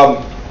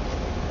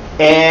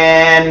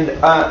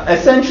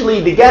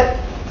 Essentially, to get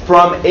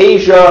from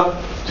Asia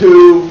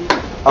to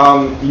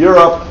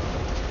Europe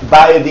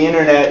via the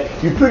internet,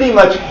 you pretty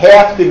much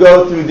have to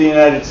go through the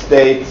United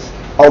States,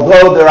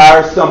 although there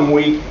are some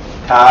weak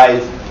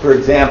ties. For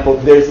example,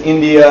 there's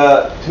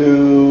India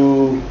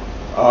to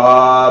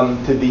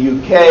the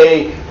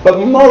UK, but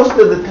most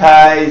of the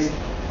ties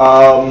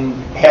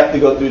have to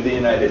go through the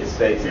United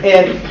States.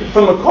 And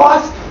from a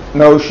cost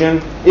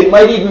notion, it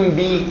might even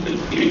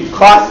be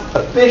cost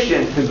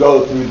efficient to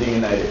go through the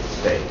United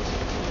States.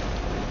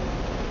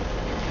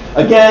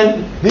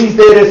 Again, these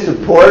data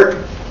support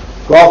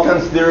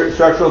Galton's theory,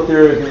 structural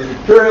theory of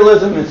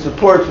imperialism, and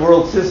supports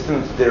world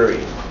systems theory.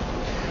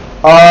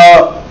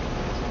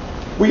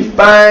 We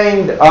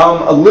find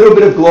a little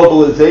bit of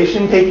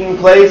globalization taking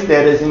place,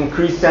 that is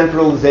increased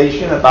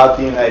centralization about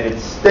the United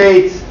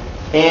States,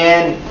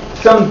 and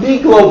some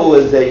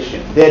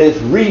deglobalization, that is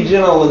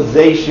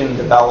regionalization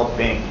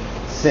developing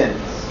since.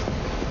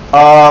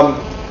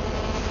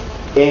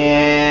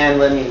 And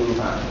let me move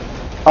on.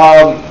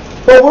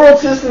 But world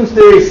systems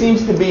theory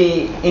seems to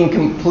be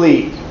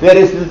incomplete. That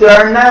is, that there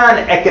are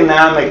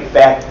non-economic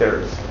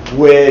factors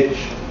which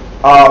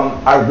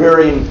are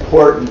very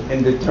important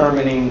in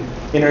determining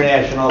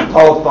international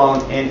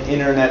telephone and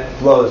internet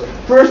flows.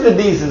 First of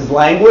these is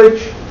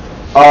language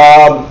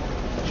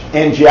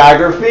and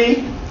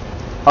geography.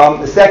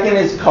 The second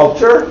is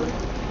culture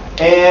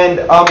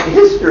and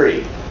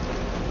history.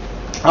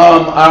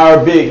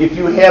 are big. If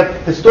you have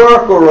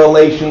historical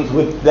relations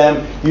with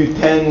them, you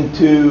tend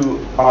to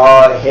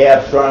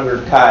have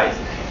stronger ties.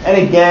 And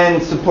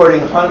again,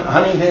 supporting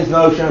Huntington's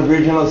notion of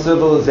regional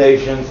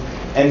civilizations.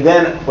 And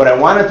then what I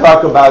want to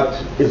talk about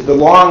is the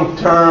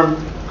long-term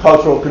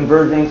cultural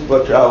convergence,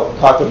 which I'll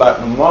talk about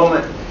in a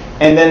moment.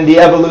 And then the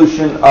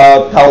evolution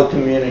of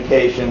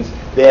telecommunications.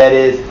 That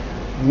is,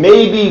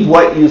 maybe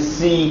what you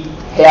see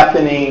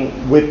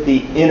happening with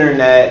the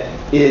internet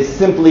is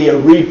simply a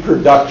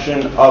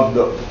reproduction of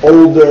the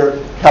older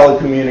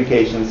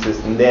telecommunication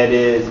system. That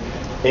is,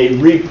 a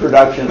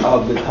reproduction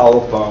of the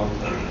telephone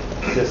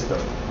system.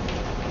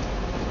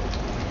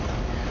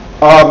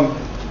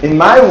 In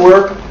my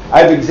work,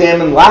 I've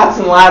examined lots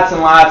and lots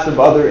and lots of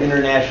other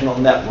international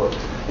networks.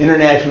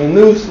 International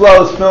news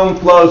flows, film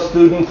flows,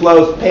 student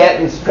flows,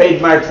 patents,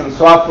 trademarks, and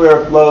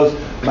software flows,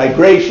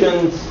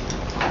 migrations,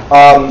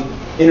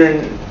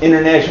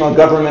 international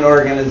government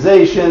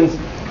organizations,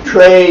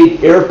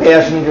 trade, air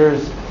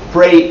passengers,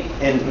 freight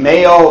and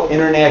mail,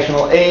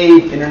 international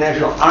aid,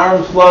 international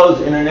arms flows,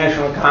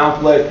 international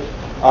conflict,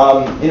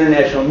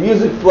 international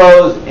music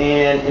flows,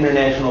 and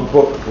international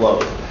book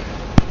flows.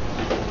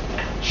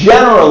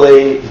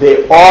 Generally,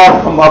 they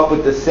all come up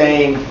with the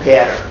same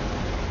pattern.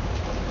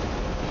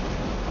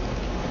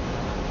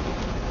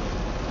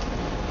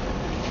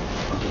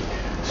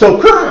 So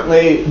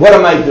currently, what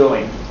am I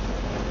doing?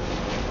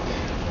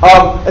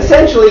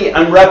 Essentially,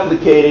 I'm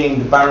replicating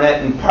the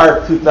Barnett and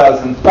Park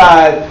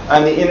 2005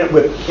 on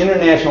with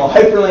international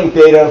hyperlink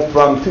data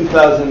from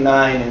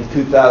 2009 and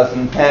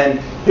 2010.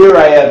 Here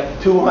I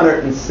have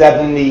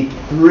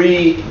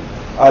 273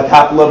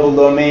 top-level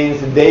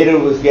domains. The data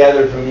was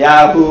gathered from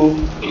Yahoo.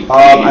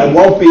 I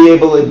won't be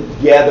able to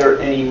gather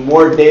any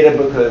more data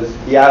because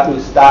Yahoo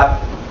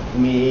stopped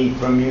me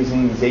from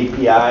using these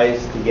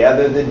APIs to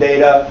gather the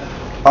data.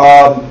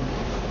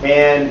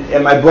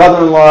 And my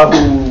brother-in-law,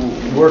 who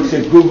works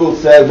at Google,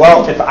 said,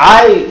 well, if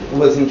I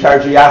was in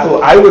charge of Yahoo,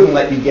 I wouldn't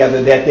let you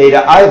gather that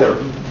data either.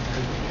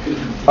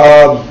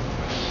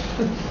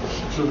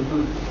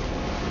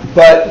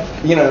 But,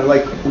 you know,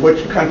 like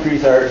which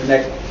countries are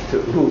next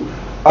to who?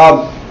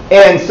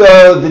 And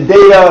so the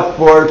data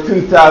for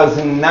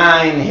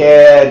 2009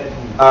 had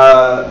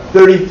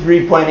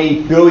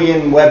 33.8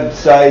 billion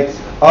websites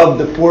of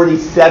the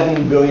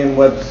 47 billion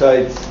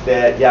websites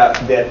that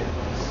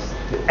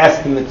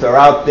estimates are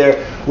out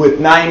there,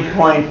 with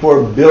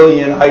 9.4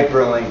 billion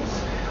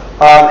hyperlinks.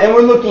 And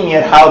we're looking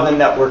at how the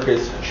network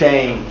has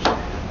changed.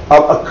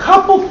 A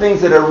couple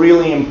things that are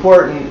really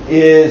important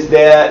is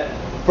that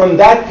from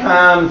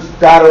 .coms,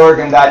 .org,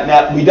 and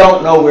 .net, we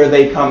don't know where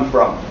they come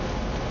from.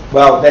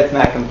 Well, that's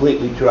not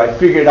completely true. I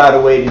figured out a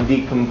way to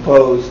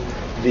decompose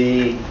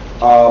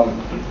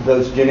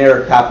those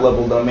generic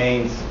top-level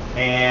domains,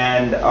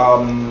 and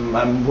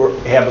I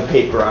have a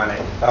paper on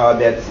it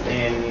that's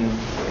in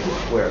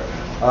where?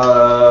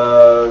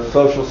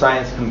 Social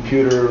Science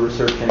Computer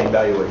Research and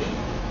Evaluation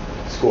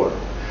score.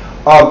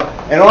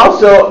 And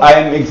also,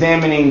 I'm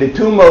examining the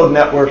two-mode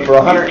network for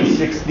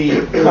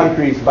 160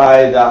 countries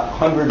by the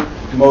 100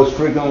 most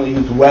frequently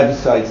used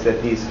websites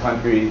that these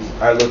countries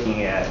are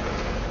looking at.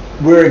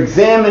 We're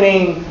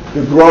examining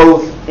the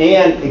growth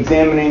in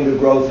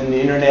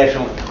the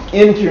international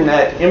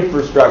internet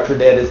infrastructure,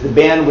 that is the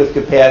bandwidth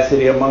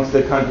capacity amongst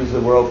the countries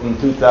of the world from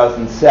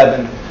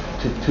 2007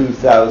 to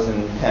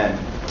 2010.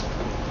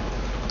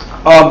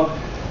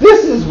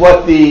 This is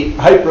what the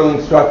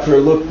hyperlink structure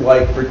looked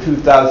like for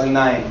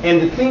 2009. And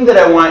the thing that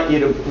I want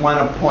to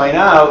point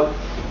out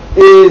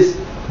is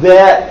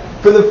that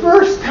for the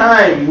first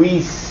time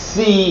we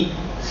see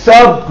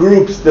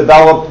subgroups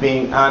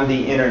developing on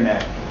the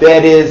internet.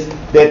 That is,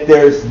 that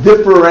there's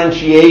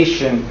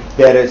differentiation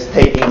that is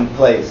taking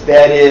place.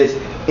 That is,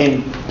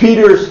 in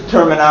Peter's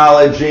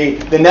terminology,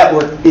 the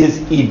network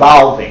is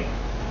evolving.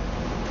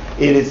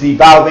 It is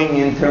evolving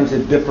in terms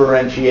of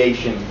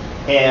differentiation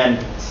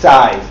and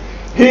size.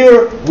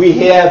 Here we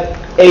have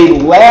a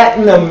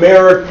Latin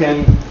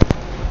American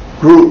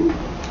group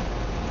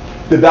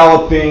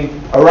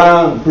developing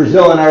around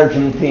Brazil and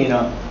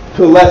Argentina,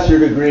 to a lesser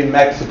degree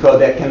Mexico,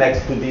 that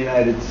connects to the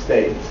United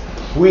States.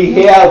 We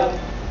have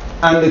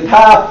on the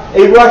top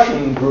a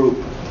Russian group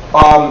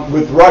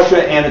with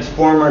Russia and its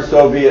former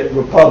Soviet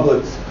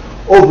republics.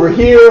 Over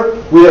here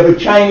we have a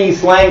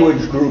Chinese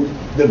language group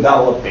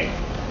developing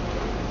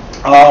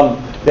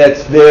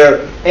that's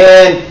there.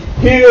 And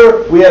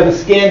here we have a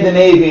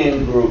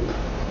Scandinavian group.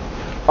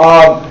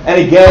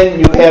 And again,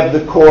 you have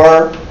the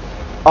core.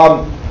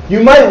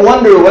 You might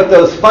wonder what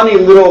those funny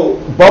little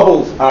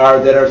bubbles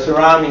are that are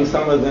surrounding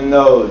some of the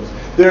nodes.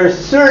 There are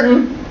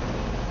certain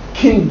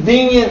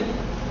convenient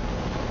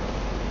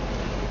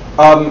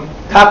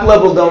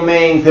top-level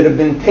domains that have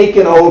been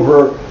taken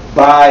over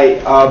by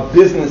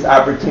business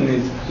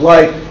opportunities,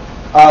 like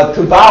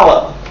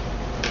Tuvalu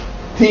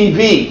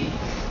TV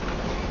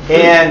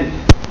and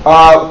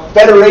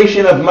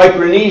Federation of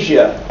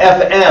Micronesia,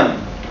 FM,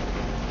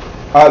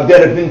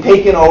 that have been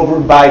taken over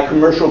by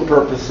commercial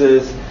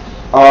purposes.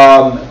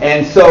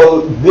 And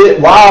so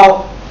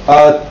while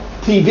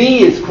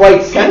TV is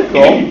quite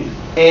central,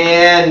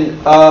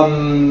 And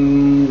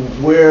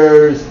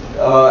where's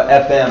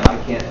FM? I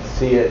can't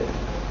see it.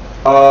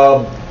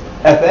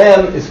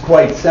 FM is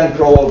quite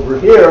central over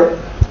here.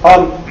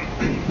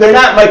 They're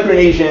not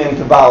Micronesia and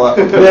Tuvalu.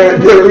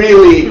 They're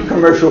really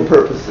commercial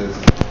purposes.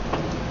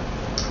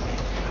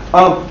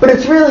 But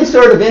it's really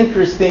sort of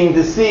interesting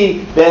to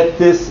see that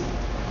this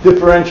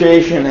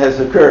differentiation has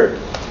occurred.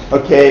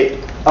 Okay,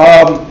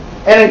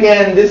 and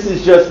again, this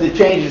is just the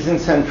changes in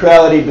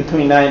centrality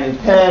between 9 and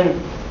 10,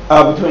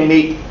 between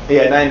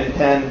 9 and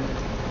 10,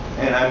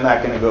 and I'm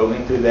not going to go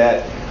into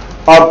that.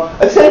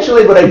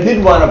 Essentially, what I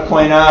did want to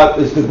point out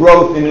is the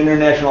growth in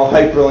international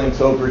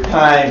hyperlinks over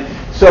time.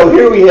 So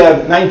here we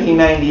have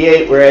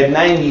 1998, we're at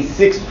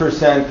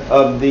 96%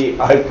 of the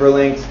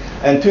hyperlinks.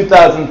 In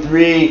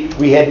 2003,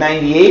 we had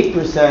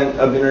 98%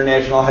 of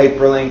international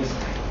hyperlinks.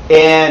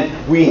 And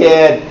we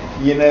had,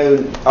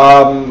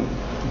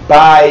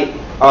 by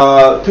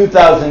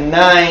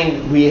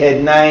 2009, we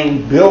had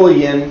 9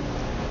 billion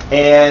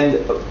and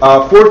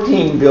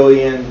 14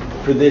 billion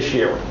for this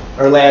year,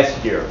 or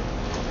last year.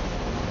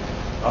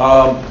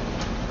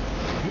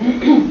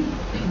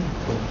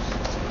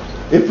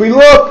 If we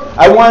look,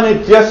 I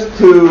wanted just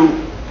to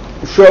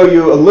show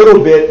you a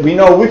little bit. We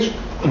know which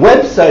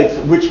websites,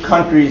 which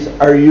countries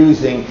are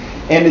using.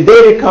 And the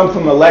data come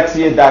from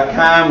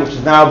Alexia.com, which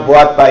is now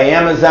bought by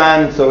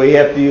Amazon, so we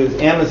have to use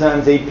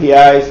Amazon's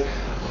APIs.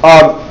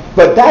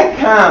 But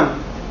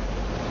 .com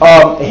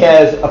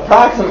has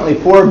approximately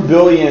 4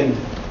 billion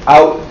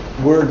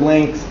outward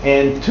links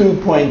and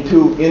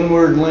 2.2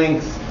 inward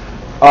links.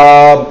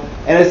 And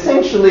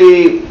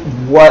essentially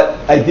what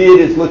I did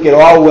is look at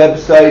all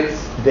websites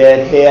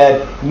that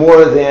had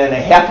more than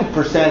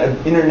 0.5%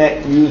 of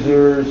internet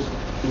users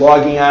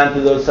logging on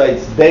to those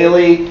sites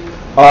daily.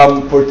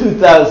 For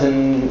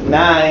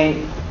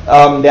 2009,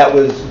 that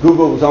was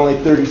Google was only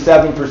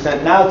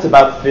 37%. Now it's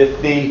about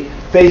 50.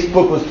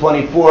 Facebook was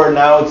 24.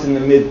 Now it's in the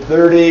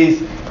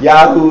mid-30s.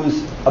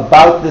 Yahoo's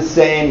about the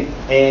same,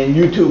 and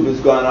YouTube has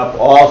gone up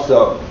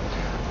also.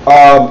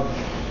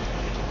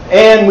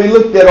 And we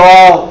looked at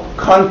all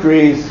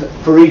countries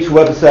for each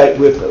website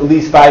with at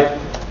least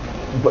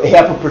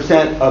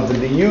 0.5% of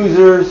the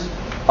users.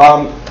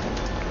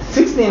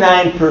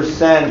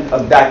 69%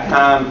 of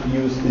 .com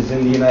use is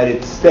in the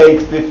United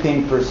States,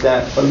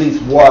 15%, at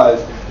least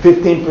was,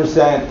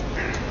 15%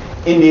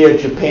 India,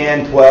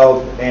 Japan,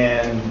 12,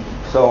 and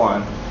so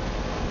on.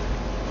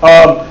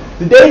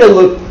 The data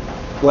look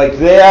like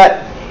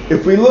that.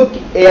 If we look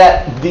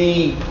at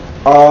the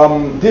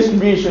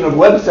distribution of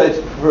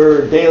websites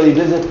per daily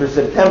visit for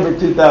September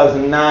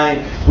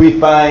 2009, we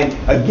find,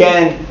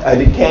 again, a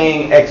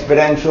decaying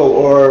exponential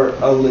or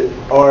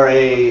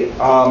a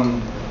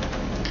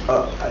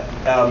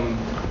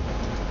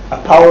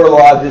power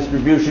law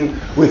distribution,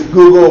 with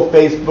Google,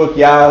 Facebook,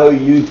 Yahoo,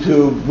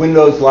 YouTube,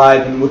 Windows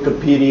Live, and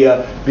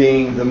Wikipedia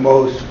being the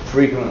most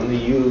frequently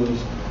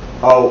used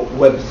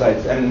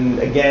websites. And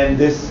again,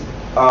 this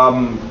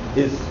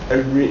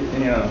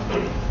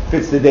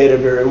fits the data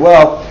very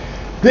well.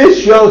 This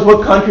shows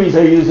what countries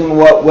are using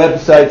what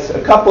websites.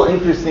 A couple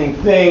interesting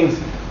things.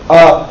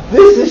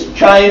 This is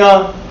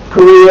China,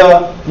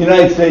 Korea,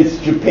 United States,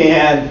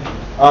 Japan,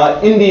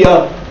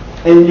 India,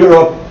 and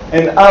Europe.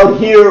 And out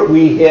here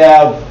we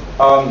have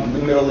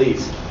the Middle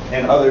East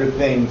and other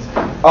things.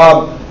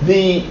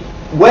 The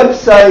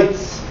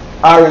websites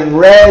are in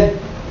red.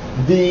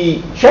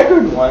 The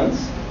checkered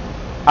ones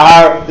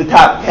are the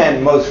top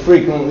 10 most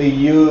frequently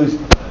used.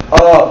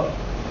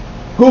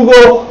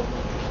 Google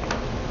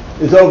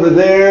is over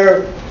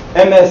there.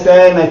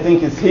 MSN, I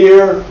think, is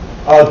here.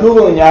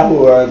 Google and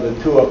Yahoo are the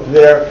two up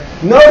there.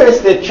 Notice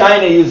that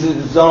China uses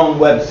its own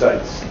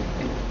websites.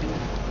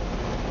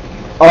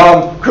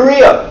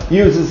 Korea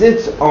uses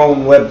its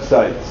own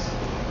websites.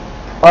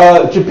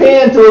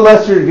 Japan to a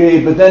lesser degree,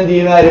 but then the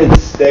United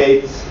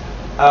States,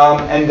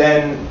 and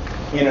then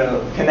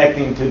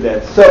connecting to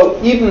that. So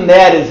even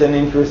that is an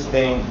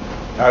interesting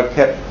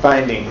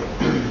finding.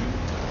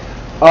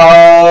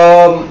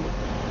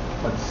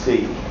 Let's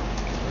see.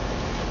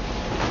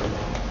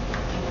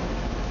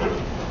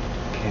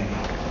 Okay,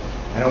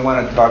 I don't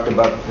want to talk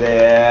about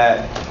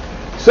that.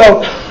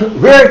 So,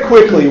 very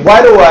quickly,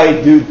 why do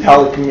I do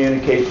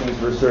telecommunications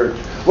research?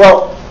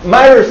 Well,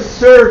 my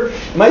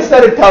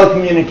study of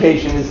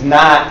telecommunication is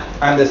not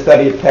on the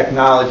study of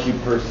technology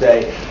per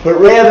se, but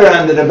rather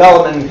on the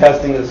development and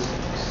testing of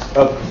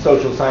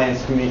social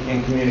science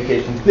and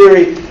communication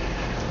theory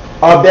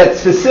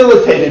that's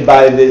facilitated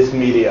by this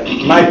media.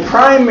 My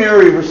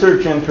primary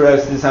research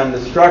interest is on the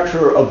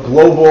structure of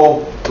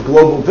global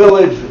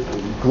village,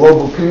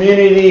 global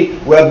community,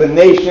 web of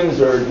nations,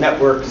 or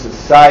network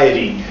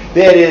society.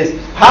 That is,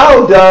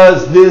 how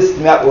does this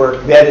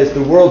network, that is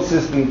the world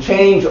system,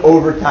 change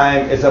over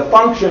time as a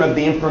function of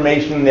the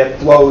information that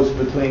flows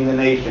between the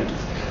nations?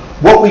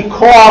 What we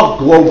call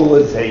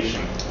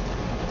globalization.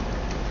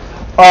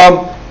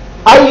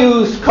 I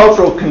use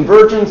cultural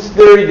convergence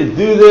theory to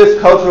do this.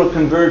 Cultural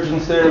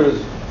convergence theory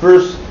was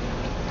first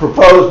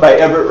proposed by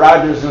Everett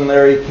Rogers and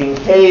Larry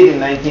Kincaid in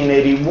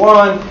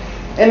 1981.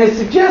 And it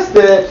suggests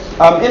that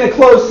in a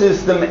closed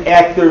system,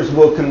 actors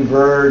will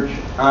converge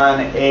on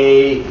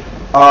an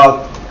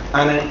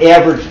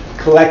average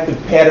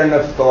collective pattern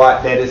of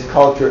thought that is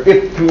culture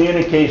if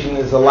communication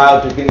is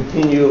allowed to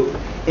continue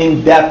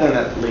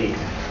indefinitely.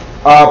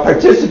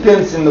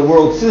 Participants in the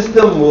world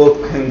system will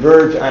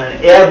converge on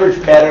an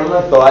average pattern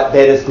of thought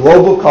that is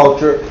global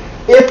culture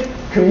if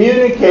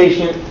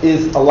communication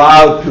is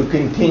allowed to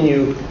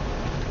continue,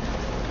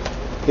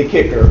 the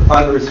kicker,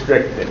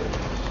 unrestricted.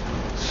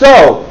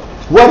 So,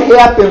 what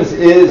happens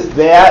is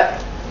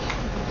that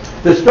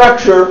the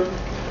structure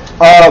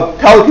of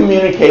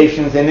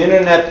telecommunications and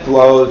internet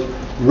flows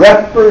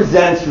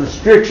represents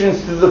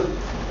restrictions to the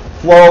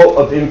flow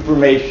of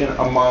information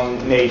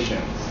among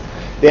nations.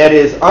 That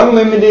is,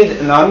 unlimited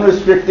and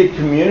unrestricted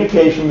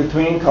communication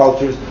between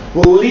cultures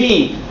will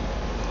lead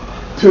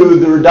to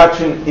the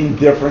reduction in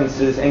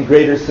differences and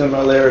greater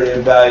similarity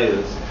of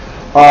values.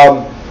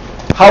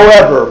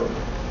 However,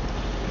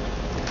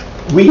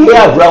 we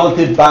have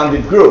relative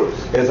bounded groups.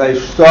 As I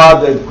saw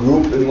the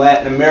group in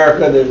Latin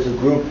America, there's a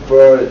group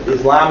for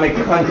Islamic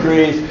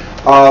countries.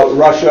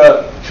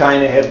 Russia,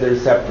 China have their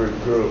separate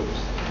groups.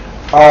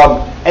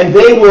 And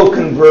they will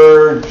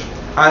converge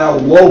on a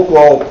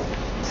local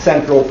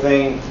central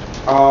thing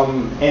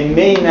and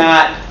may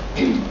not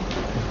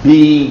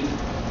be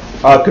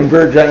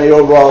converge on the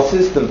overall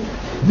system.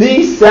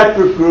 These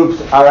separate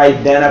groups are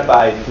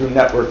identified through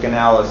network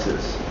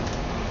analysis.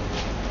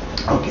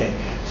 Okay.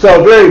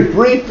 So very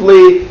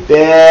briefly,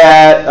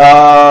 that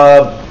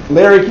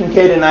Larry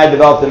Kincaid and I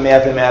developed a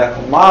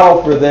mathematical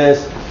model for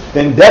this.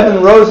 Then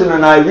Devin Rosen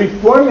and I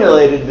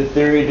reformulated the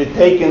theory to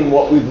take in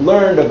what we've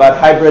learned about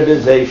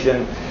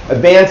hybridization,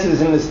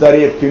 advances in the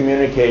study of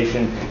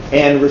communication,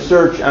 and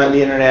research on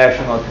the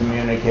international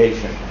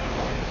communication.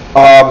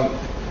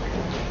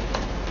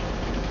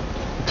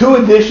 Two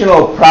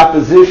additional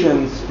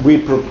propositions we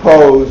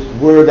proposed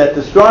were that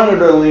the stronger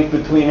the link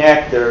between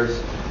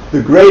actors,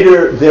 the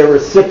greater their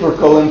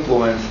reciprocal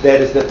influence,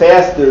 that is, the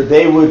faster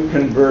they would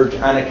converge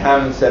on a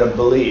common set of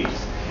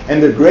beliefs.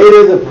 And the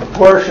greater the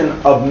proportion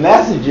of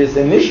messages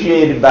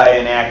initiated by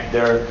an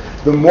actor,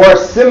 the more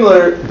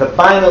similar the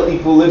final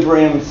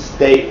equilibrium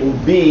state will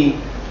be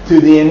to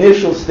the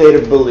initial state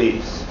of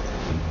beliefs.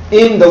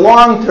 In the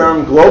long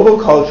term, global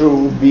culture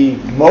will be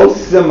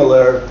most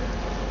similar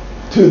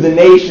to the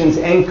nations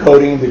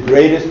encoding the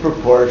greatest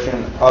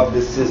proportion of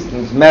the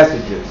system's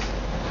messages.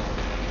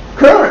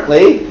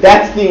 Currently,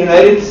 that's the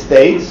United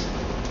States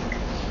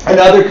and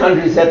other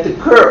countries at the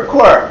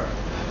core.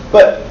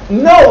 But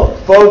note,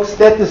 folks,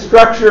 that the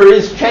structure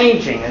is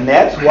changing, and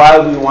that's why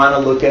we want to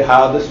look at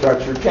how the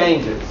structure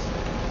changes.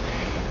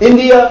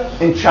 India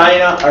and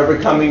China are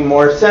becoming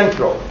more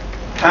central.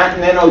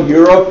 Continental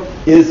Europe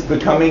is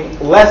becoming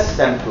less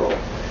central.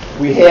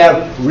 We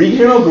have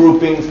regional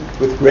groupings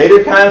with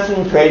greater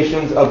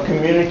concentrations of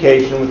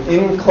communication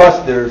within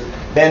clusters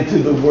than to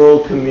the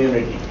world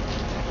community.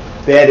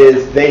 That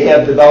is, they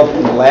have developed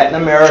in Latin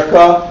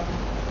America,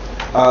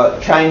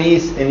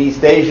 Chinese in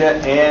East Asia,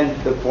 and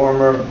the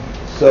former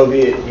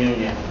Soviet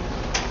Union.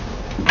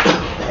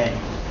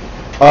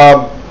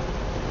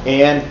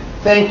 And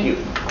thank you.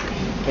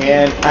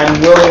 And I'm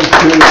willing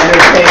to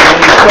entertain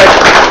any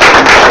questions.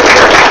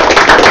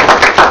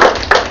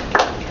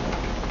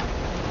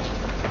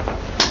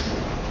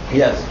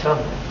 Yes, Tom.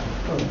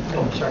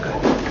 Oh, sorry, go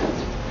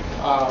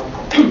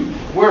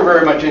ahead. We're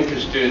very much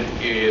interested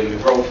in the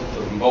growth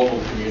of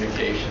mobile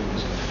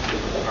communications in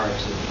different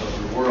parts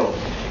of the world.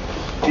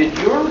 Did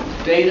your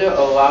data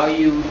allow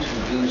you to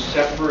do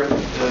separate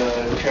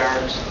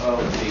charts of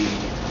the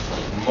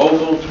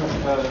mobile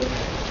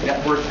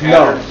network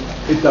patterns?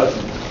 No, it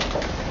doesn't.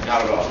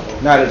 Not at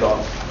all? Not at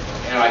all.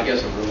 And I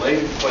guess a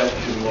related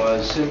question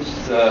was, since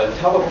the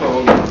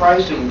telephone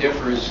pricing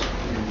differs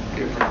in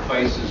different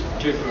places,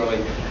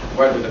 particularly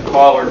whether the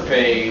caller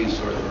pays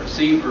or the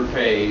receiver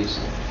pays,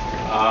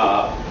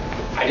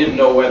 I didn't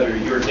know whether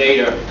your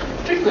data,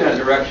 particularly on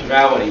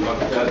directionality, but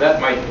that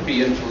might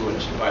be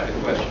influenced by the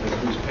question of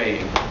who's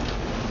paying.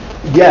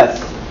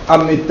 Yes,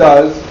 it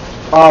does.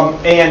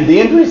 And the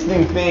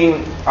interesting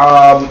thing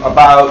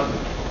about,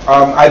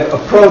 I've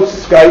approached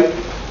Skype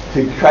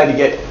to try to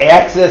get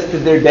access to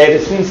their data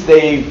since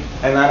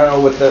and I don't know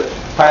what the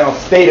final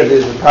state of it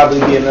is, it'll probably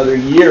be another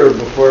year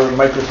before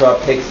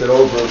Microsoft takes it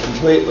over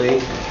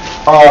completely.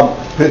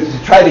 To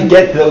try to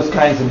get those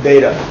kinds of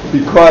data,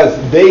 because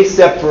they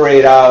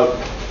separate out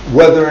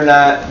whether or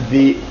not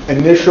the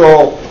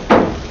initial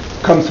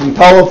comes from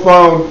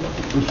telephone,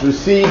 was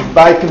received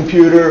by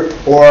computer,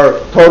 or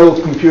total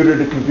computer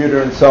to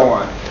computer, and so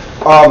on.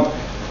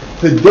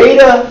 The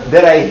data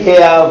that I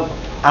have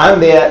on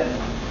that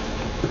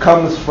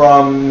comes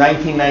from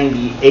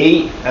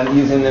 1998. I'm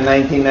using the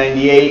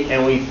 1998,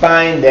 and we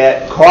find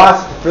that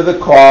cost for the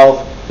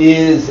calls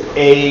is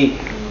a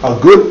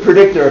good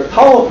predictor of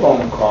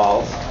telephone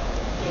calls,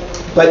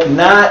 but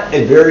not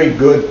a very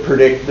good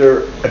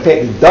predictor. In fact,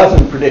 it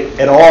doesn't predict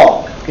at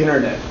all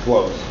internet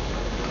flows.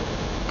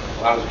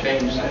 A lot has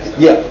changed since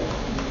then. Yeah.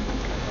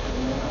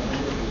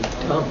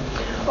 Tom,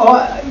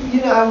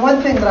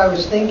 One thing that I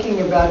was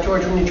thinking about,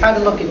 George, when you try to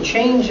look at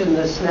change in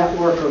this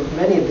network, or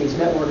many of these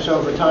networks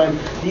over time,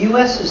 the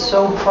U.S. is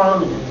so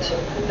prominent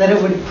that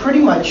it would pretty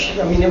much,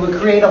 it would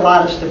create a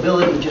lot of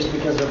stability just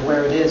because of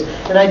where it is.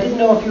 And I didn't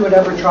know if you had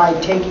ever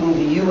tried taking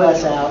the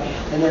U.S. out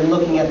and then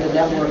looking at the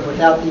network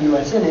without the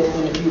U.S. in it,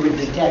 and if you would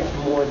detect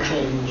more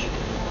change.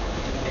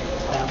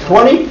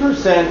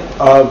 20%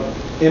 of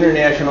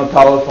international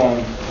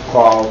telephone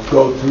calls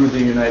go through the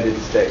United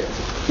States,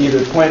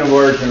 either point of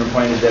origin or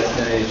point of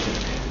destination.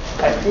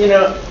 I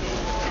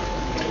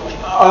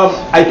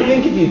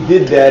think if you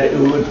did that,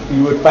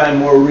 you would find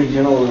more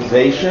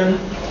regionalization.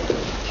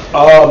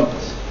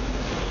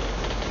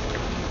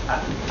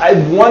 I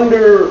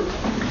wonder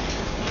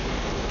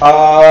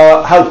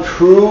how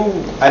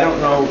true. I don't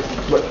know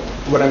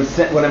what I'm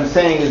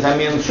saying is.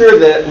 I'm sure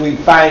that we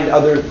find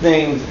other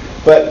things,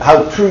 but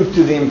how true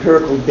to the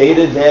empirical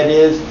data that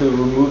is to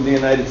remove the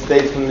United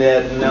States from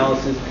that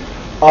analysis.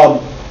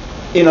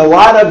 In a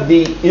lot of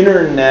the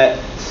internet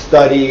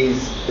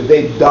studies,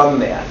 they've done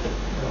that.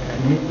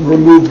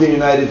 Remove the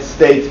United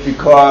States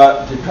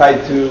because to try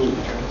to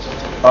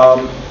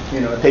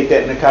take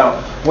that into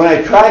account. When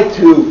I try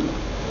to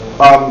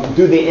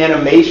do the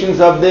animations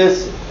of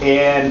this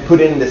and put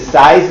in the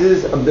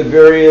sizes of the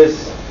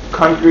various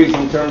countries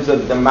in terms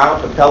of the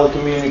amount of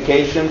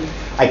telecommunication,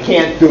 I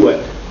can't do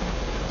it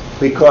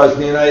because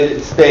the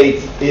United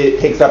States, it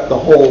takes up the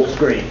whole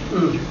screen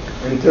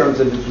in terms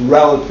of its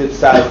relative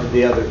size to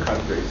the other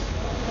countries.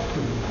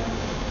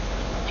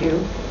 Do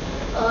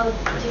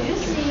you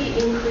see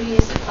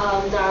increased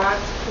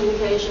direct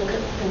communication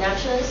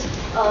connections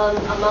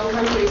among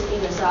countries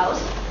in the South,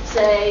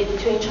 say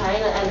between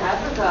China and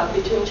Africa,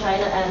 between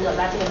China and the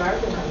Latin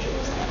American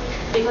countries?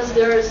 Because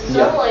there's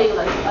certainly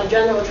a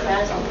general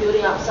trend of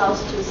building up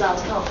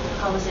South-to-South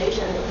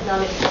conversation and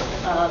economic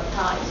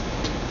ties.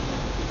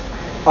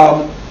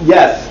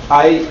 Yes,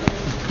 I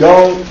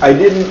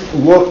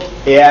didn't look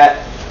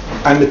at,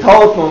 on the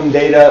telephone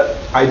data,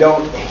 I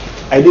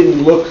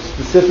didn't look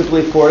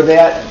specifically for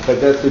that, but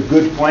that's a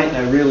good point, and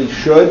I really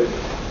should.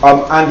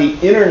 On the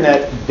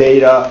internet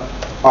data,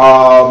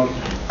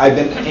 I've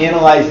been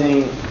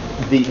analyzing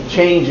the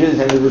changes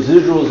and the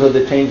residuals of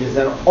the changes,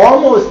 and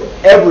almost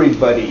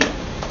everybody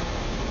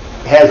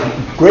has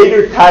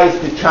greater ties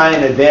to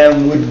China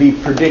than would be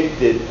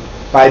predicted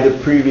by the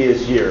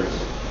previous years.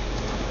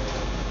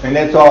 And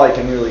that's all I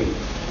can really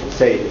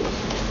say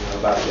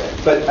about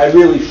that. But I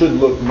really should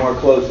look more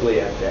closely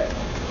at that.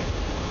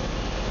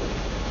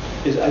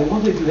 Yes, I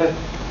wonder if you have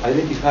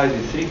identified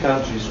the three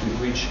countries with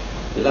which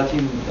the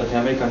Latin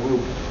American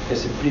group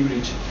has a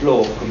privileged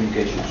flow of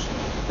communications.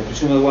 I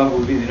presume the one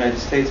will be the United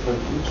States, but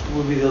which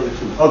will be the other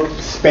two?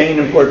 Okay, Spain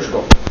and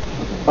Portugal.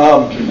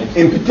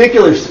 In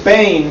particular,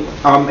 Spain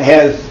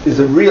is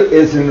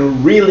in a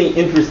really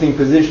interesting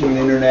position in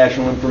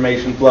international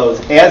information flows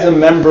as a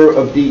member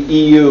of the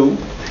EU,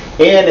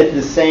 and at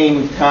the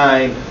same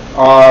time,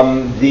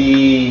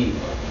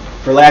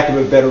 for lack of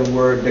a better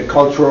word, the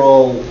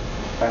cultural,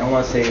 I don't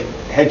want to say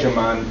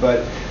hegemon,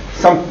 but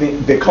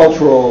the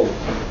cultural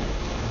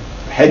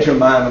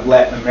hegemon of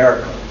Latin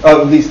America,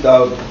 at least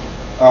of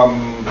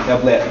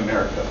Latin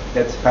America.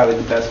 That's probably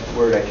the best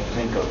word I can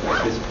think of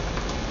at this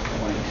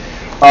point.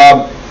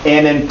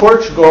 And in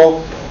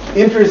Portugal,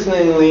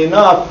 interestingly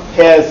enough,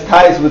 has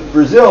ties with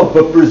Brazil,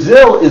 but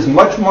Brazil is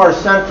much more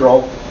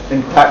central,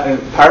 in part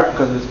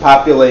because of its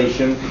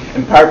population,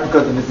 in part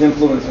because of its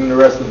influence in the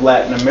rest of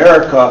Latin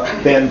America,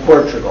 than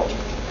Portugal.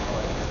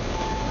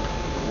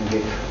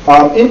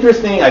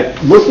 Interesting, I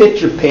looked at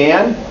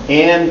Japan,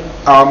 and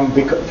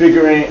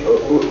figuring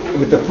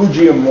with the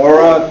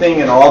Fujimura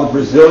thing and all the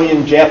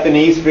Brazilian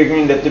Japanese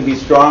figuring that to be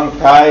strong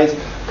ties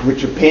with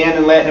Japan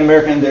and Latin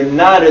America, and they're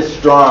not as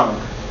strong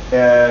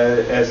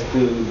as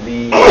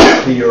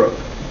to Europe.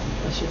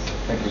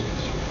 Thank you.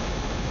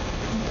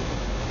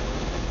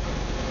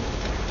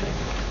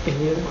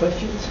 Any other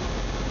questions?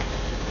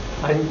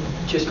 I'm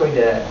just going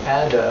to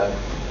add an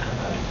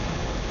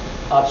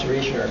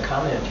observation or a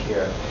comment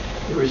here.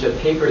 There was a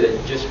paper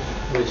that just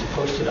was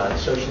posted on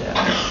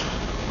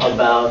SocialNet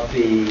about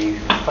the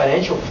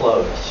financial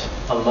flows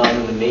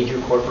among the major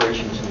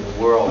corporations in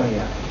the world. Oh,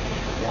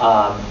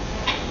 yeah.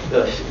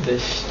 The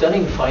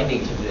stunning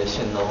findings of this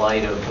in the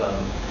light of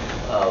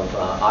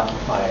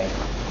Occupy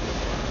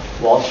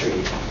Wall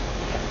Street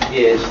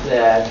is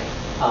that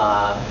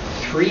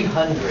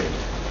 300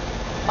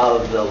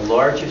 of the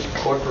largest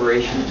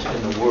corporations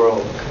in the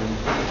world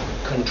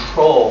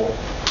control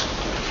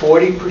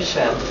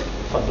 40%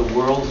 of the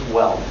world's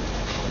wealth,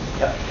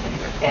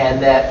 and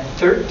that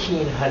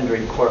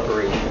 1,300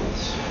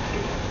 corporations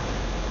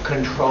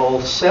control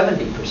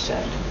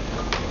 70%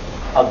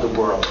 of the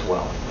world's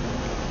wealth.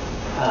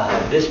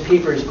 This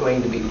paper is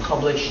going to be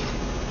published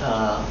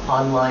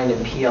online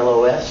in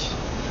PLOS,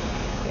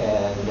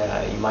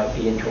 and you might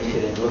be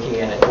interested in looking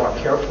at it more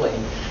carefully.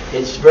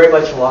 It's very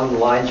much along the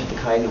lines of the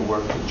kind of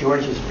work that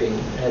George has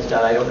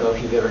done. I don't know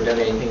if you've ever done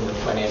anything with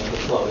financial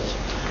flows.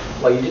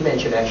 Well, you did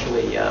mention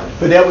actually.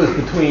 But that was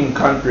between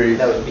countries.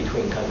 That was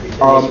between countries.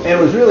 And it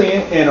was really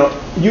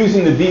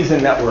using the Visa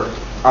network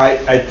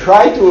I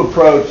tried to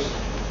approach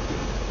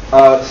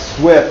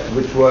SWIFT,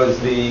 which was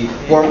the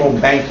formal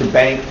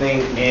bank-to-bank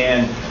thing,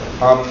 and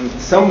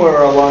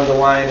somewhere along the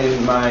line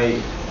in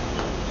my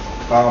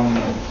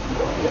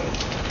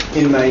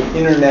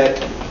internet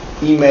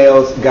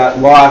emails got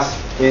lost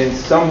in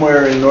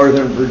somewhere in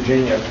Northern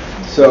Virginia.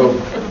 So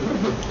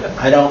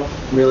I don't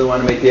really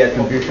want to make the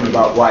attribution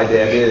about why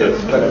that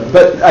is, but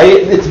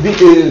it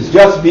was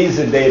just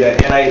Visa data,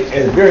 and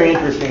it's a very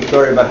interesting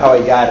story about how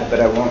I got it,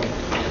 but I won't.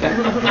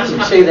 You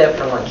should say that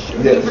for lunch.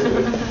 Yes.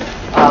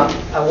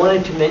 I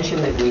wanted to mention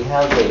that we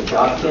have a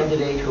job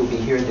candidate who will be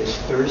here this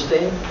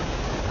Thursday,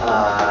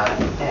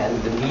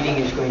 and the meeting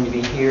is going to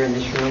be here in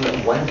this room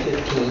at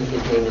 1:15.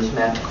 His name is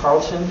Matt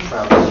Carlson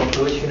from St.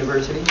 Louis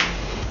University.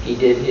 He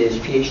did his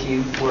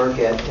PhD work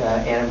at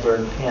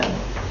Annenberg, Penn.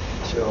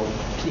 So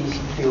please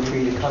feel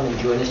free to come and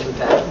join us with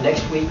that.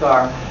 Next week,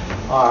 our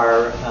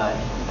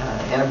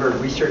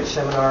Annenberg Research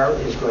Seminar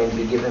is going to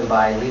be given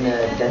by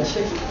Lena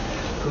Densick,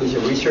 who's a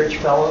research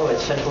fellow at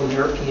Central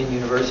European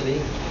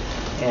University.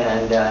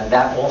 And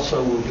that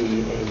also will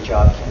be a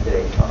job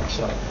candidate talk.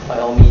 So by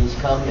all means,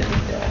 come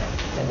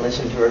and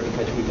listen to her,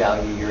 because we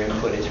value your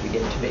input as we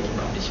get to making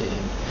a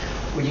decision.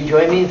 Would you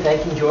join me in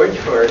thanking George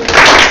for...